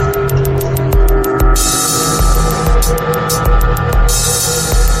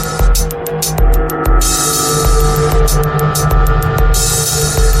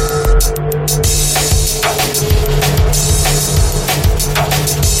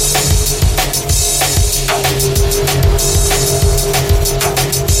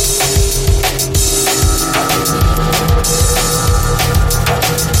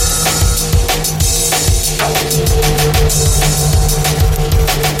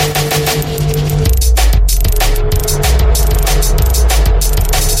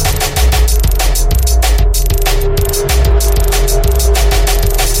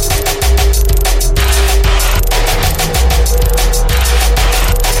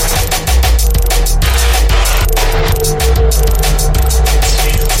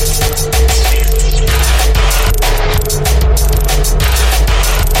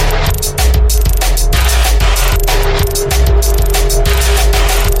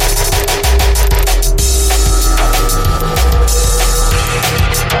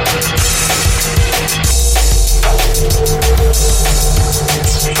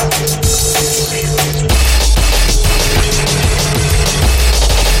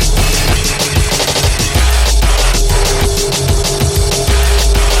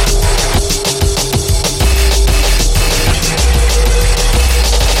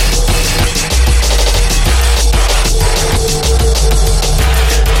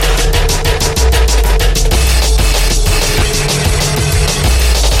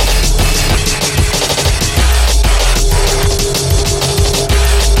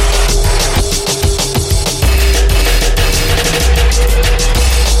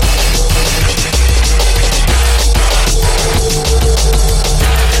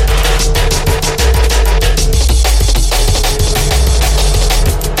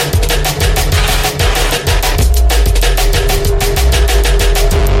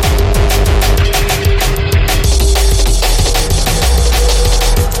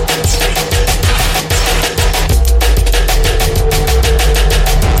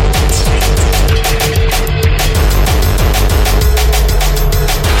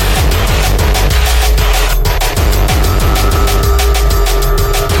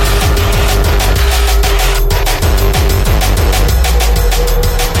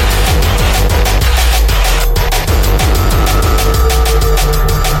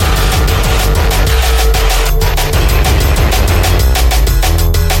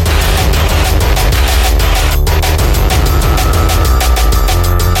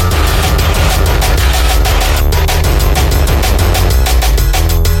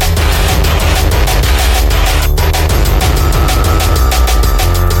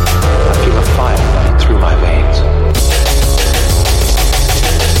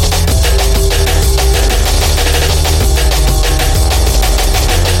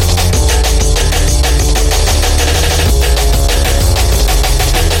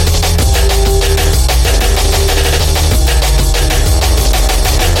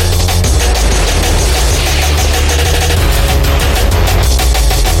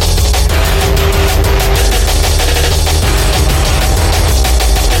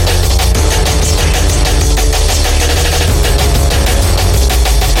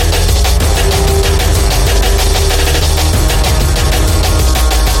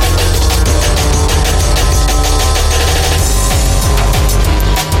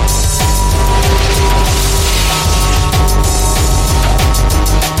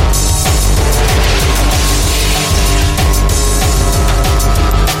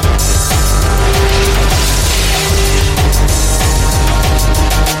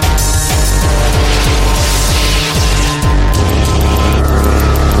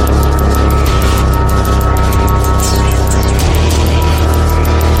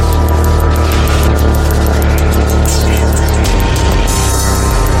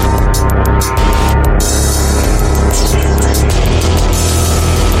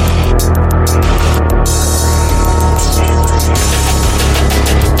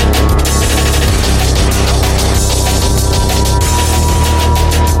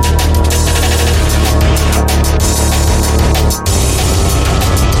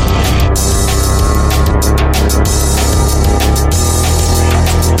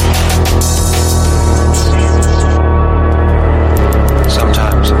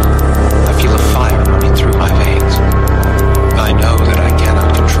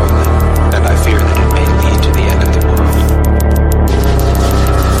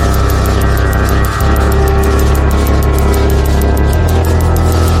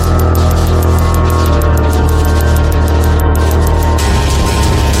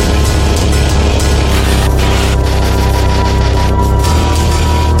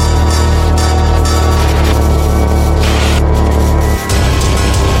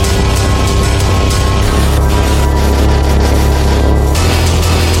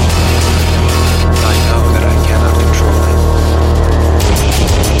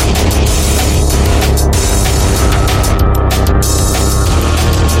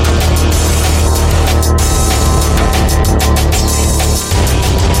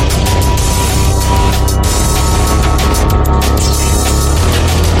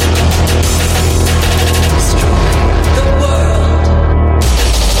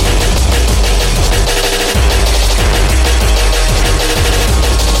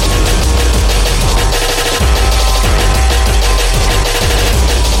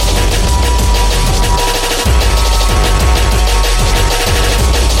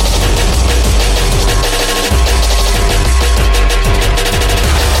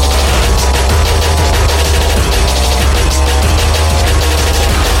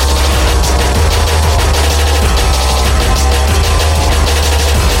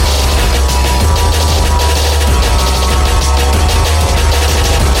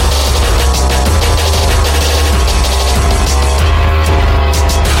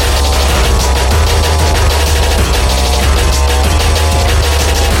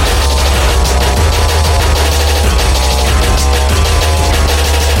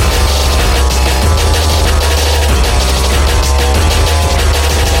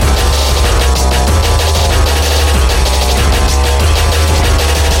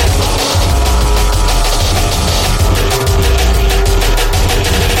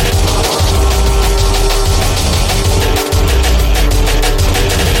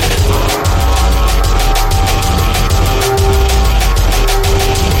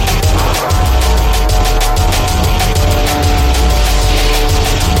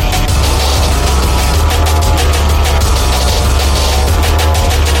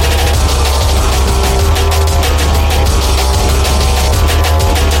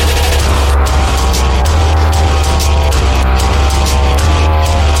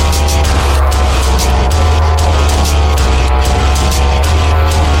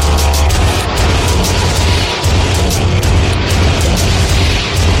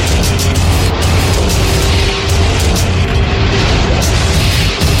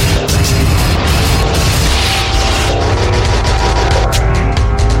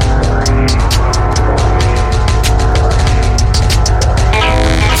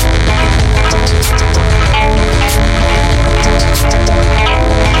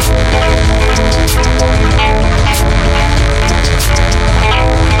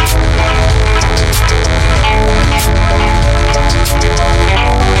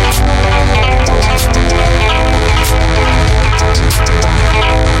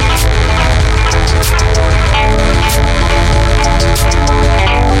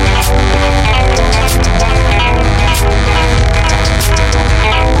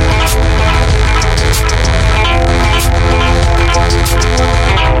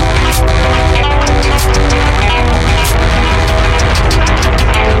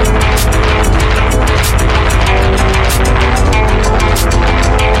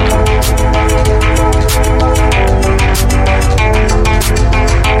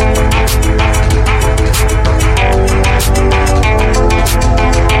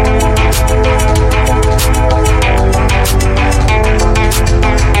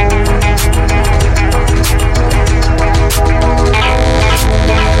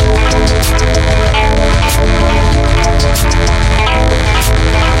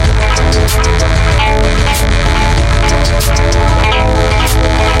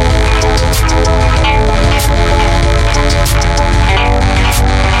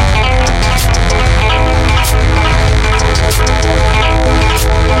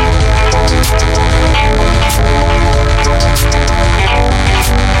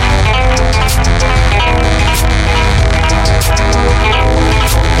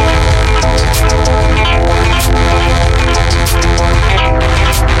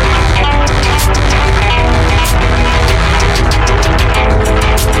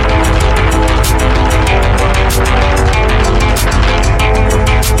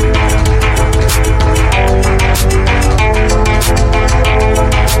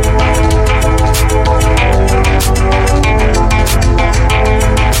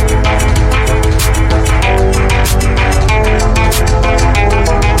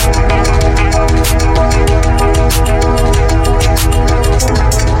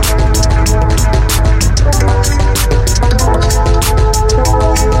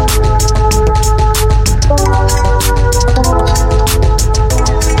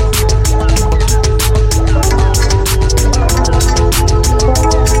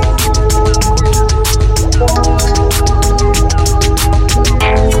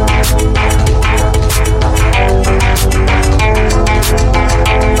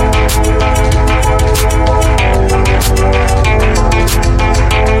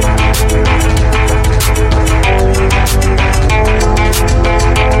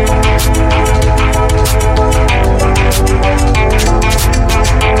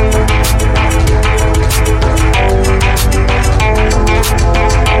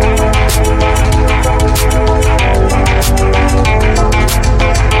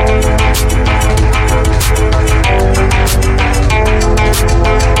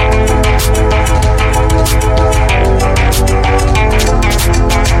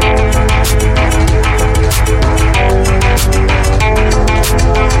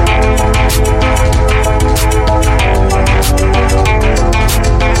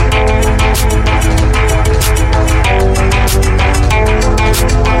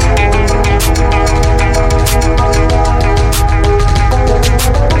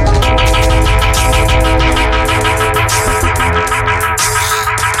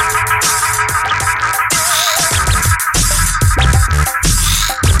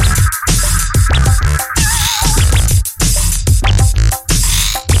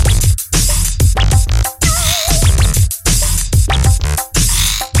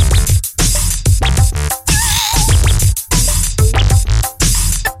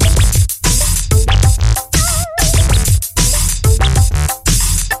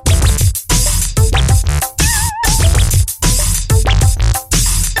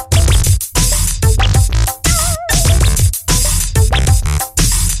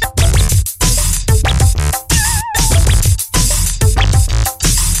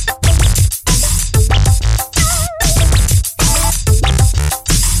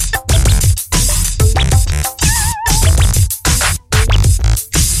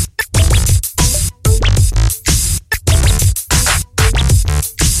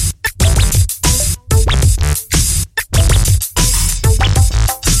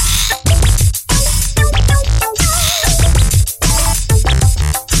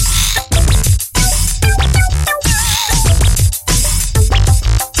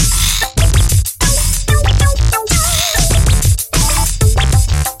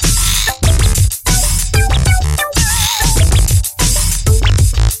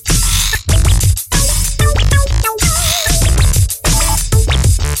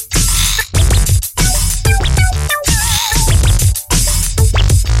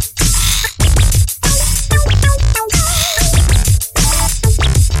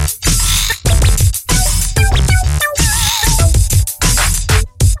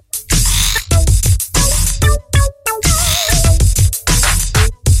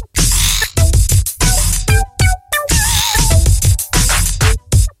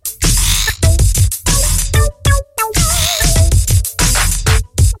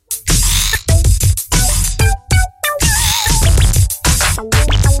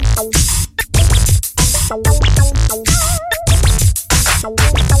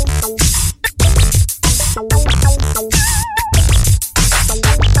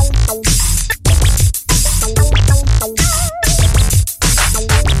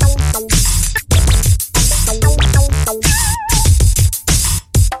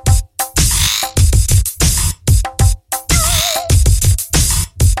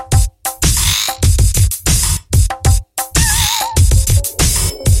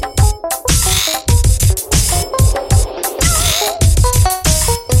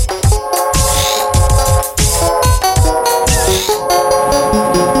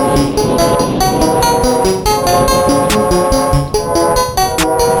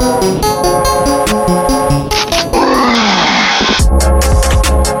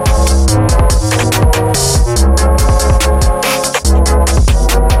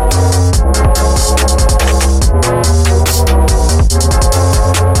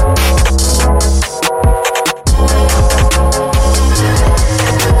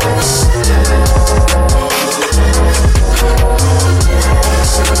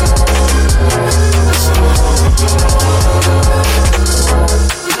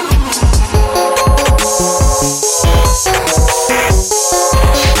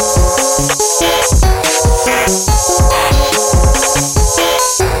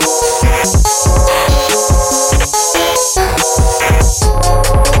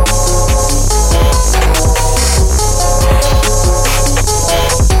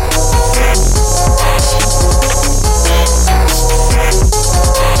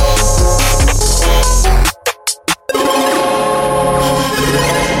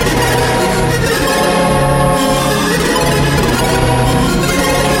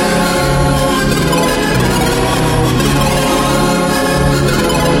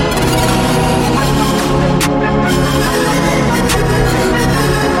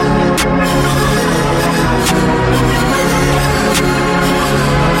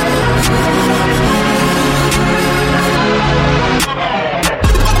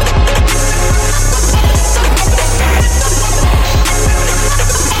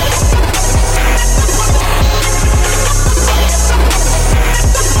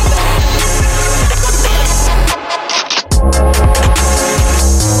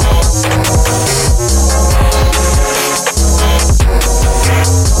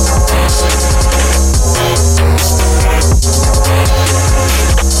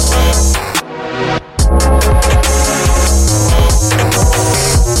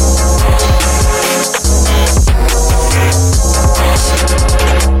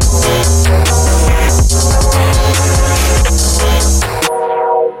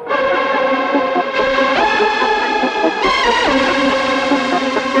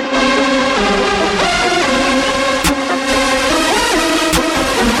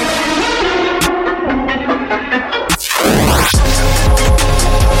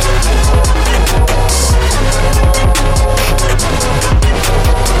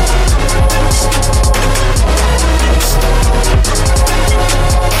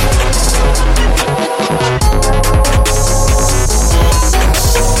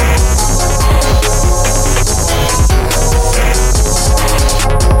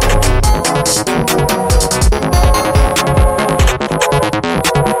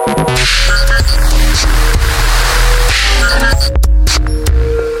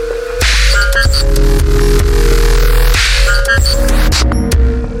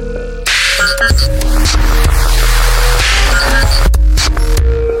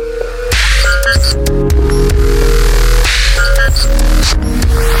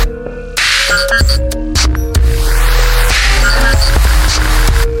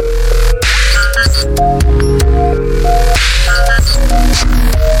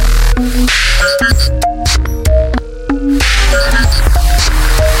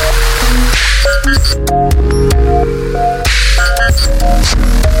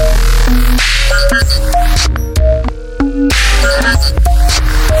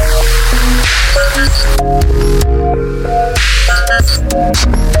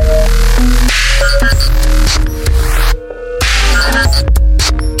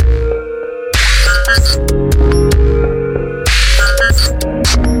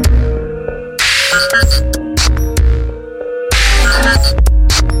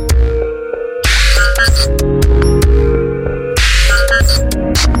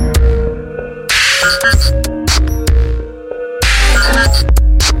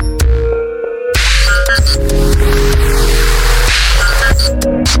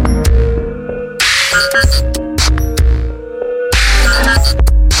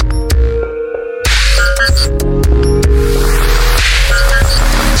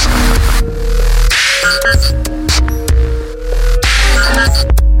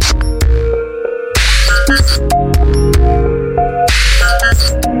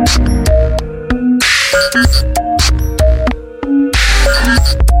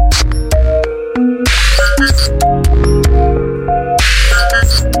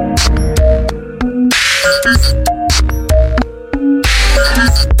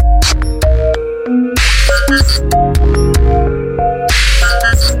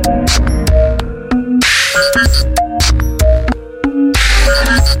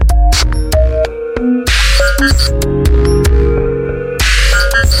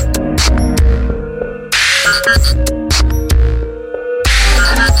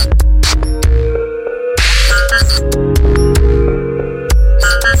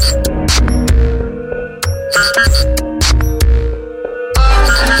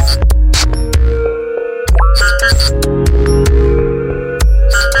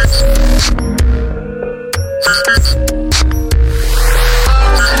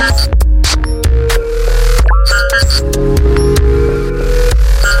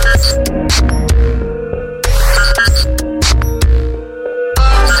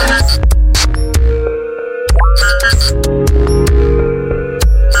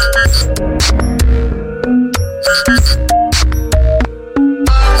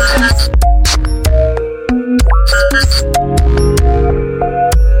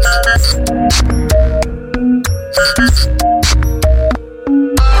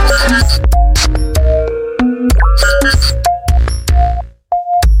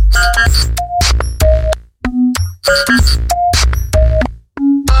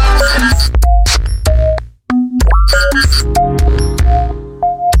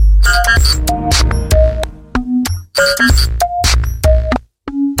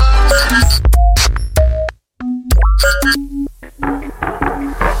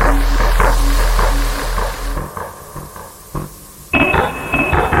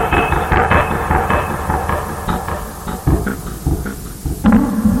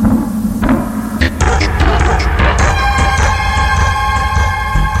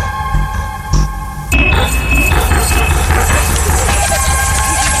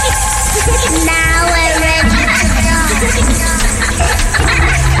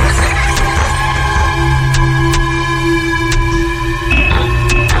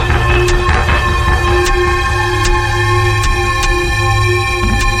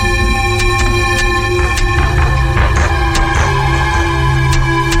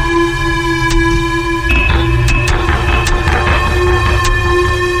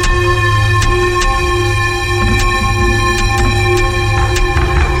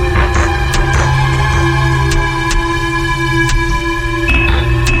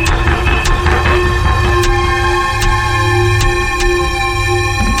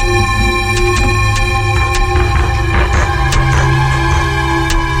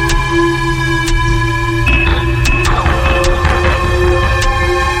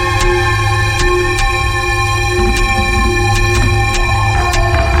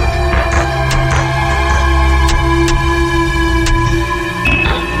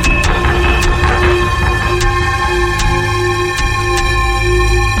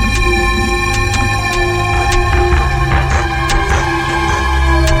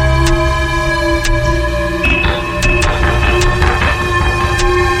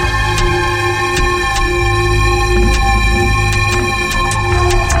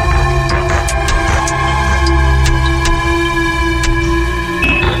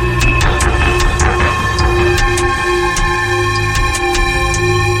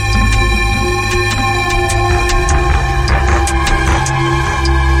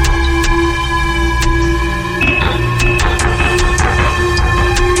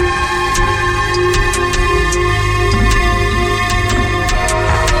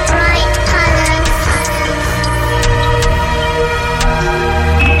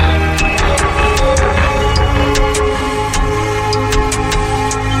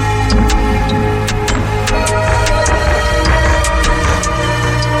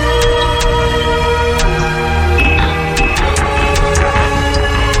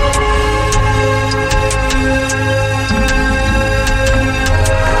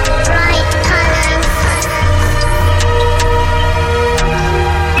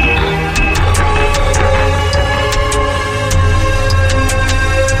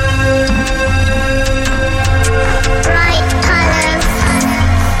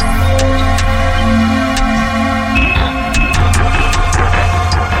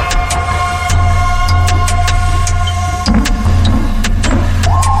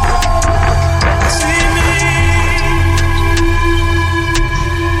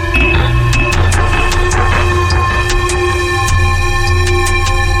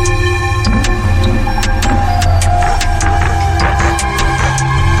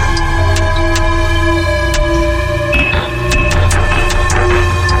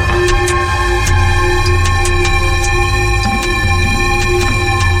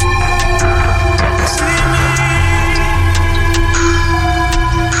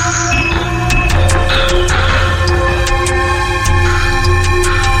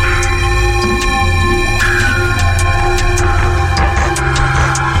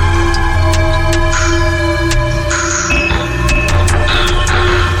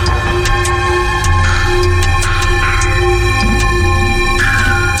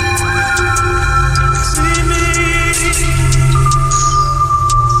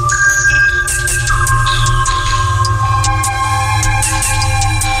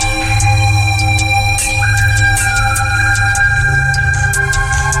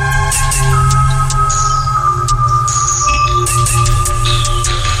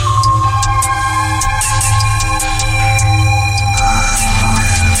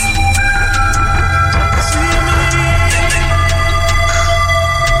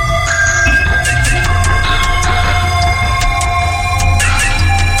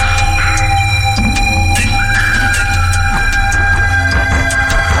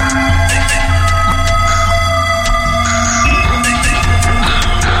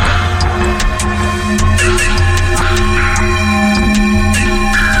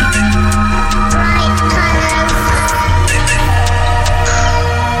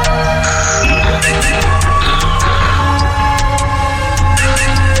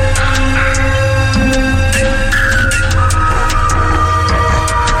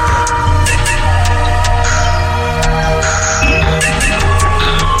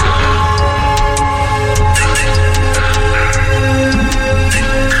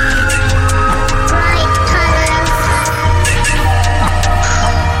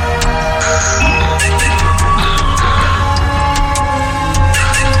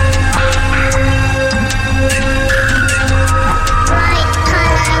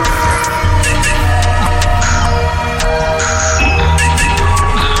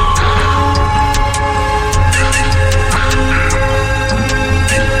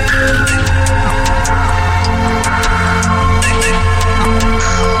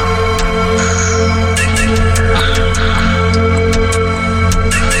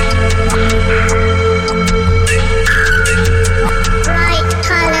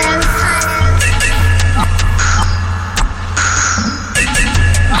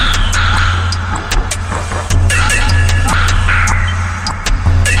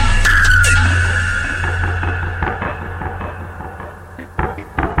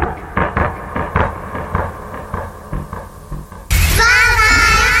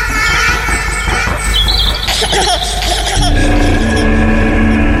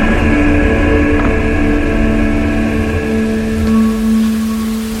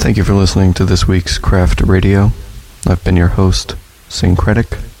 Thank you for listening to this week's Craft Radio. I've been your host,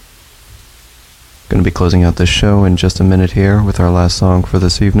 Synkretic. Going to be closing out this show in just a minute here with our last song for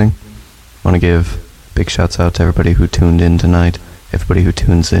this evening. I want to give big shouts out to everybody who tuned in tonight, everybody who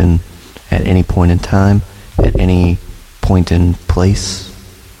tunes in at any point in time, at any point in place,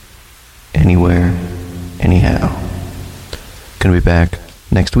 anywhere, anyhow. Going to be back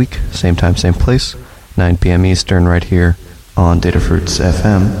next week, same time, same place, 9 p.m. Eastern, right here on Datafruits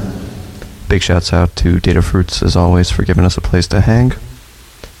FM. Big shouts out to Datafruits, as always, for giving us a place to hang.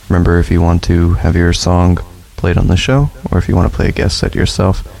 Remember, if you want to have your song played on the show, or if you want to play a guest set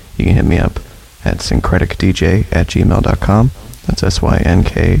yourself, you can hit me up at synkreticdj@gmail.com. That's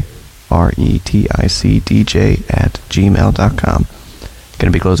synkreticdj@gmail.com.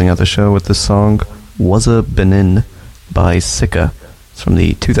 Gonna be closing out the show with the song Wazza Benin by Sika. It's from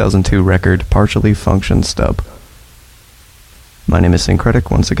the 2002 record Partially Function Stub. My name is Synkretic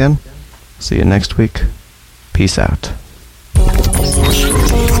once again. See you next week. Peace out.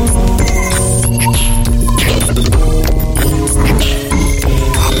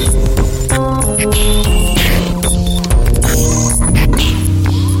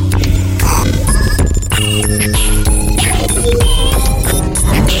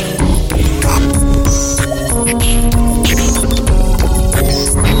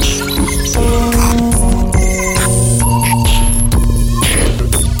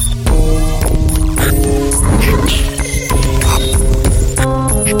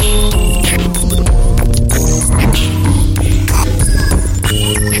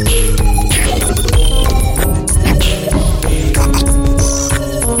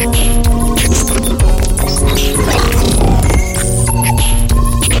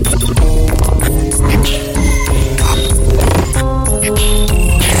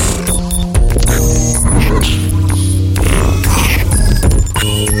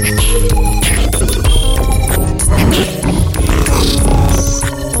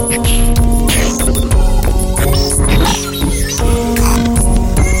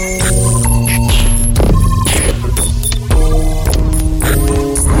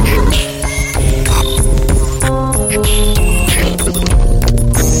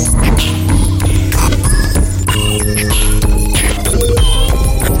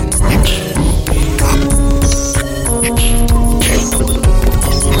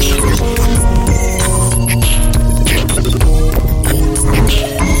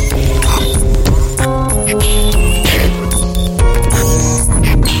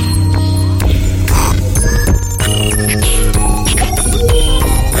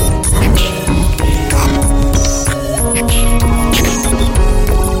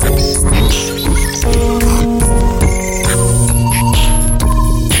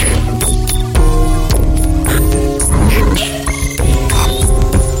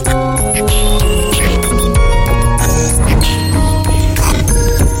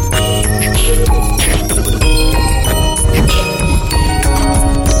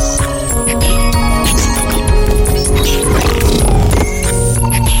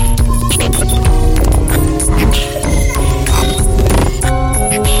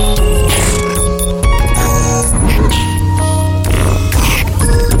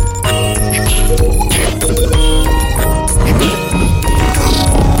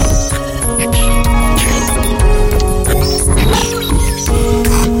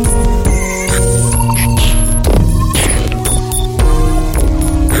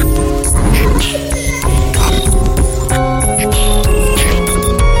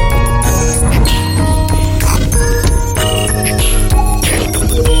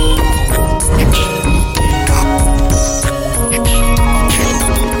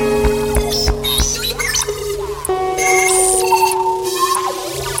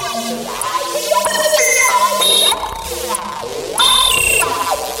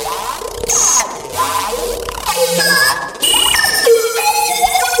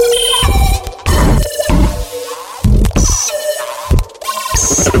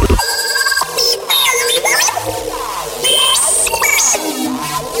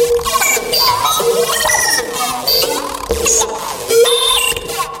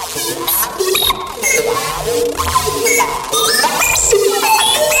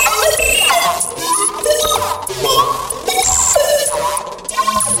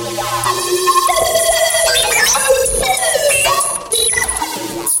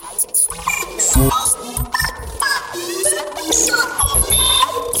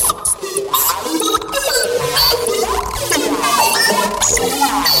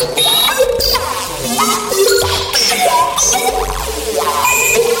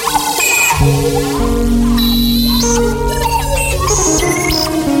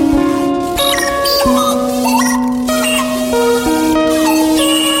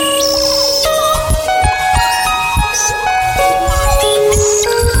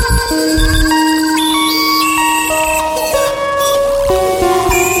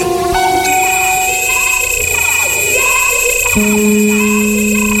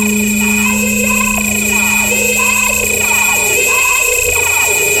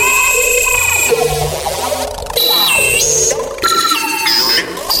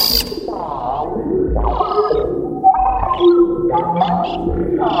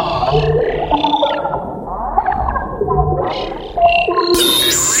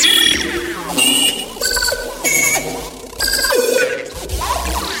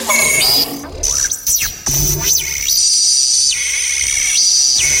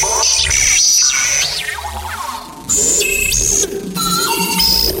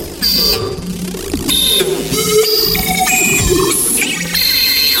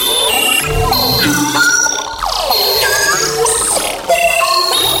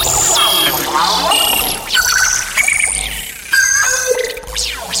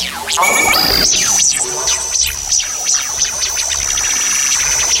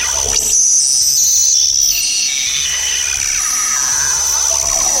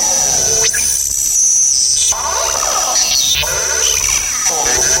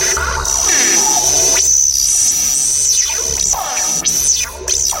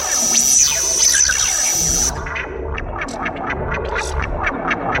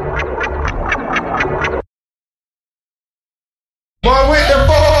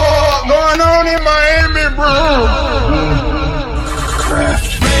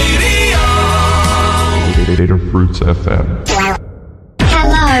 Data Fruits FM.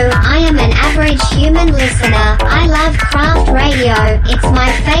 Hello, I am an average human listener. I love craft radio. It's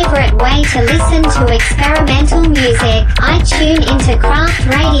my favorite way to listen to experimental music. I tune into craft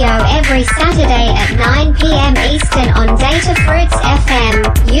radio every Saturday at 9 p.m. Eastern on Data Fruits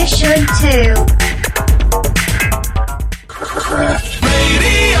FM. You should too.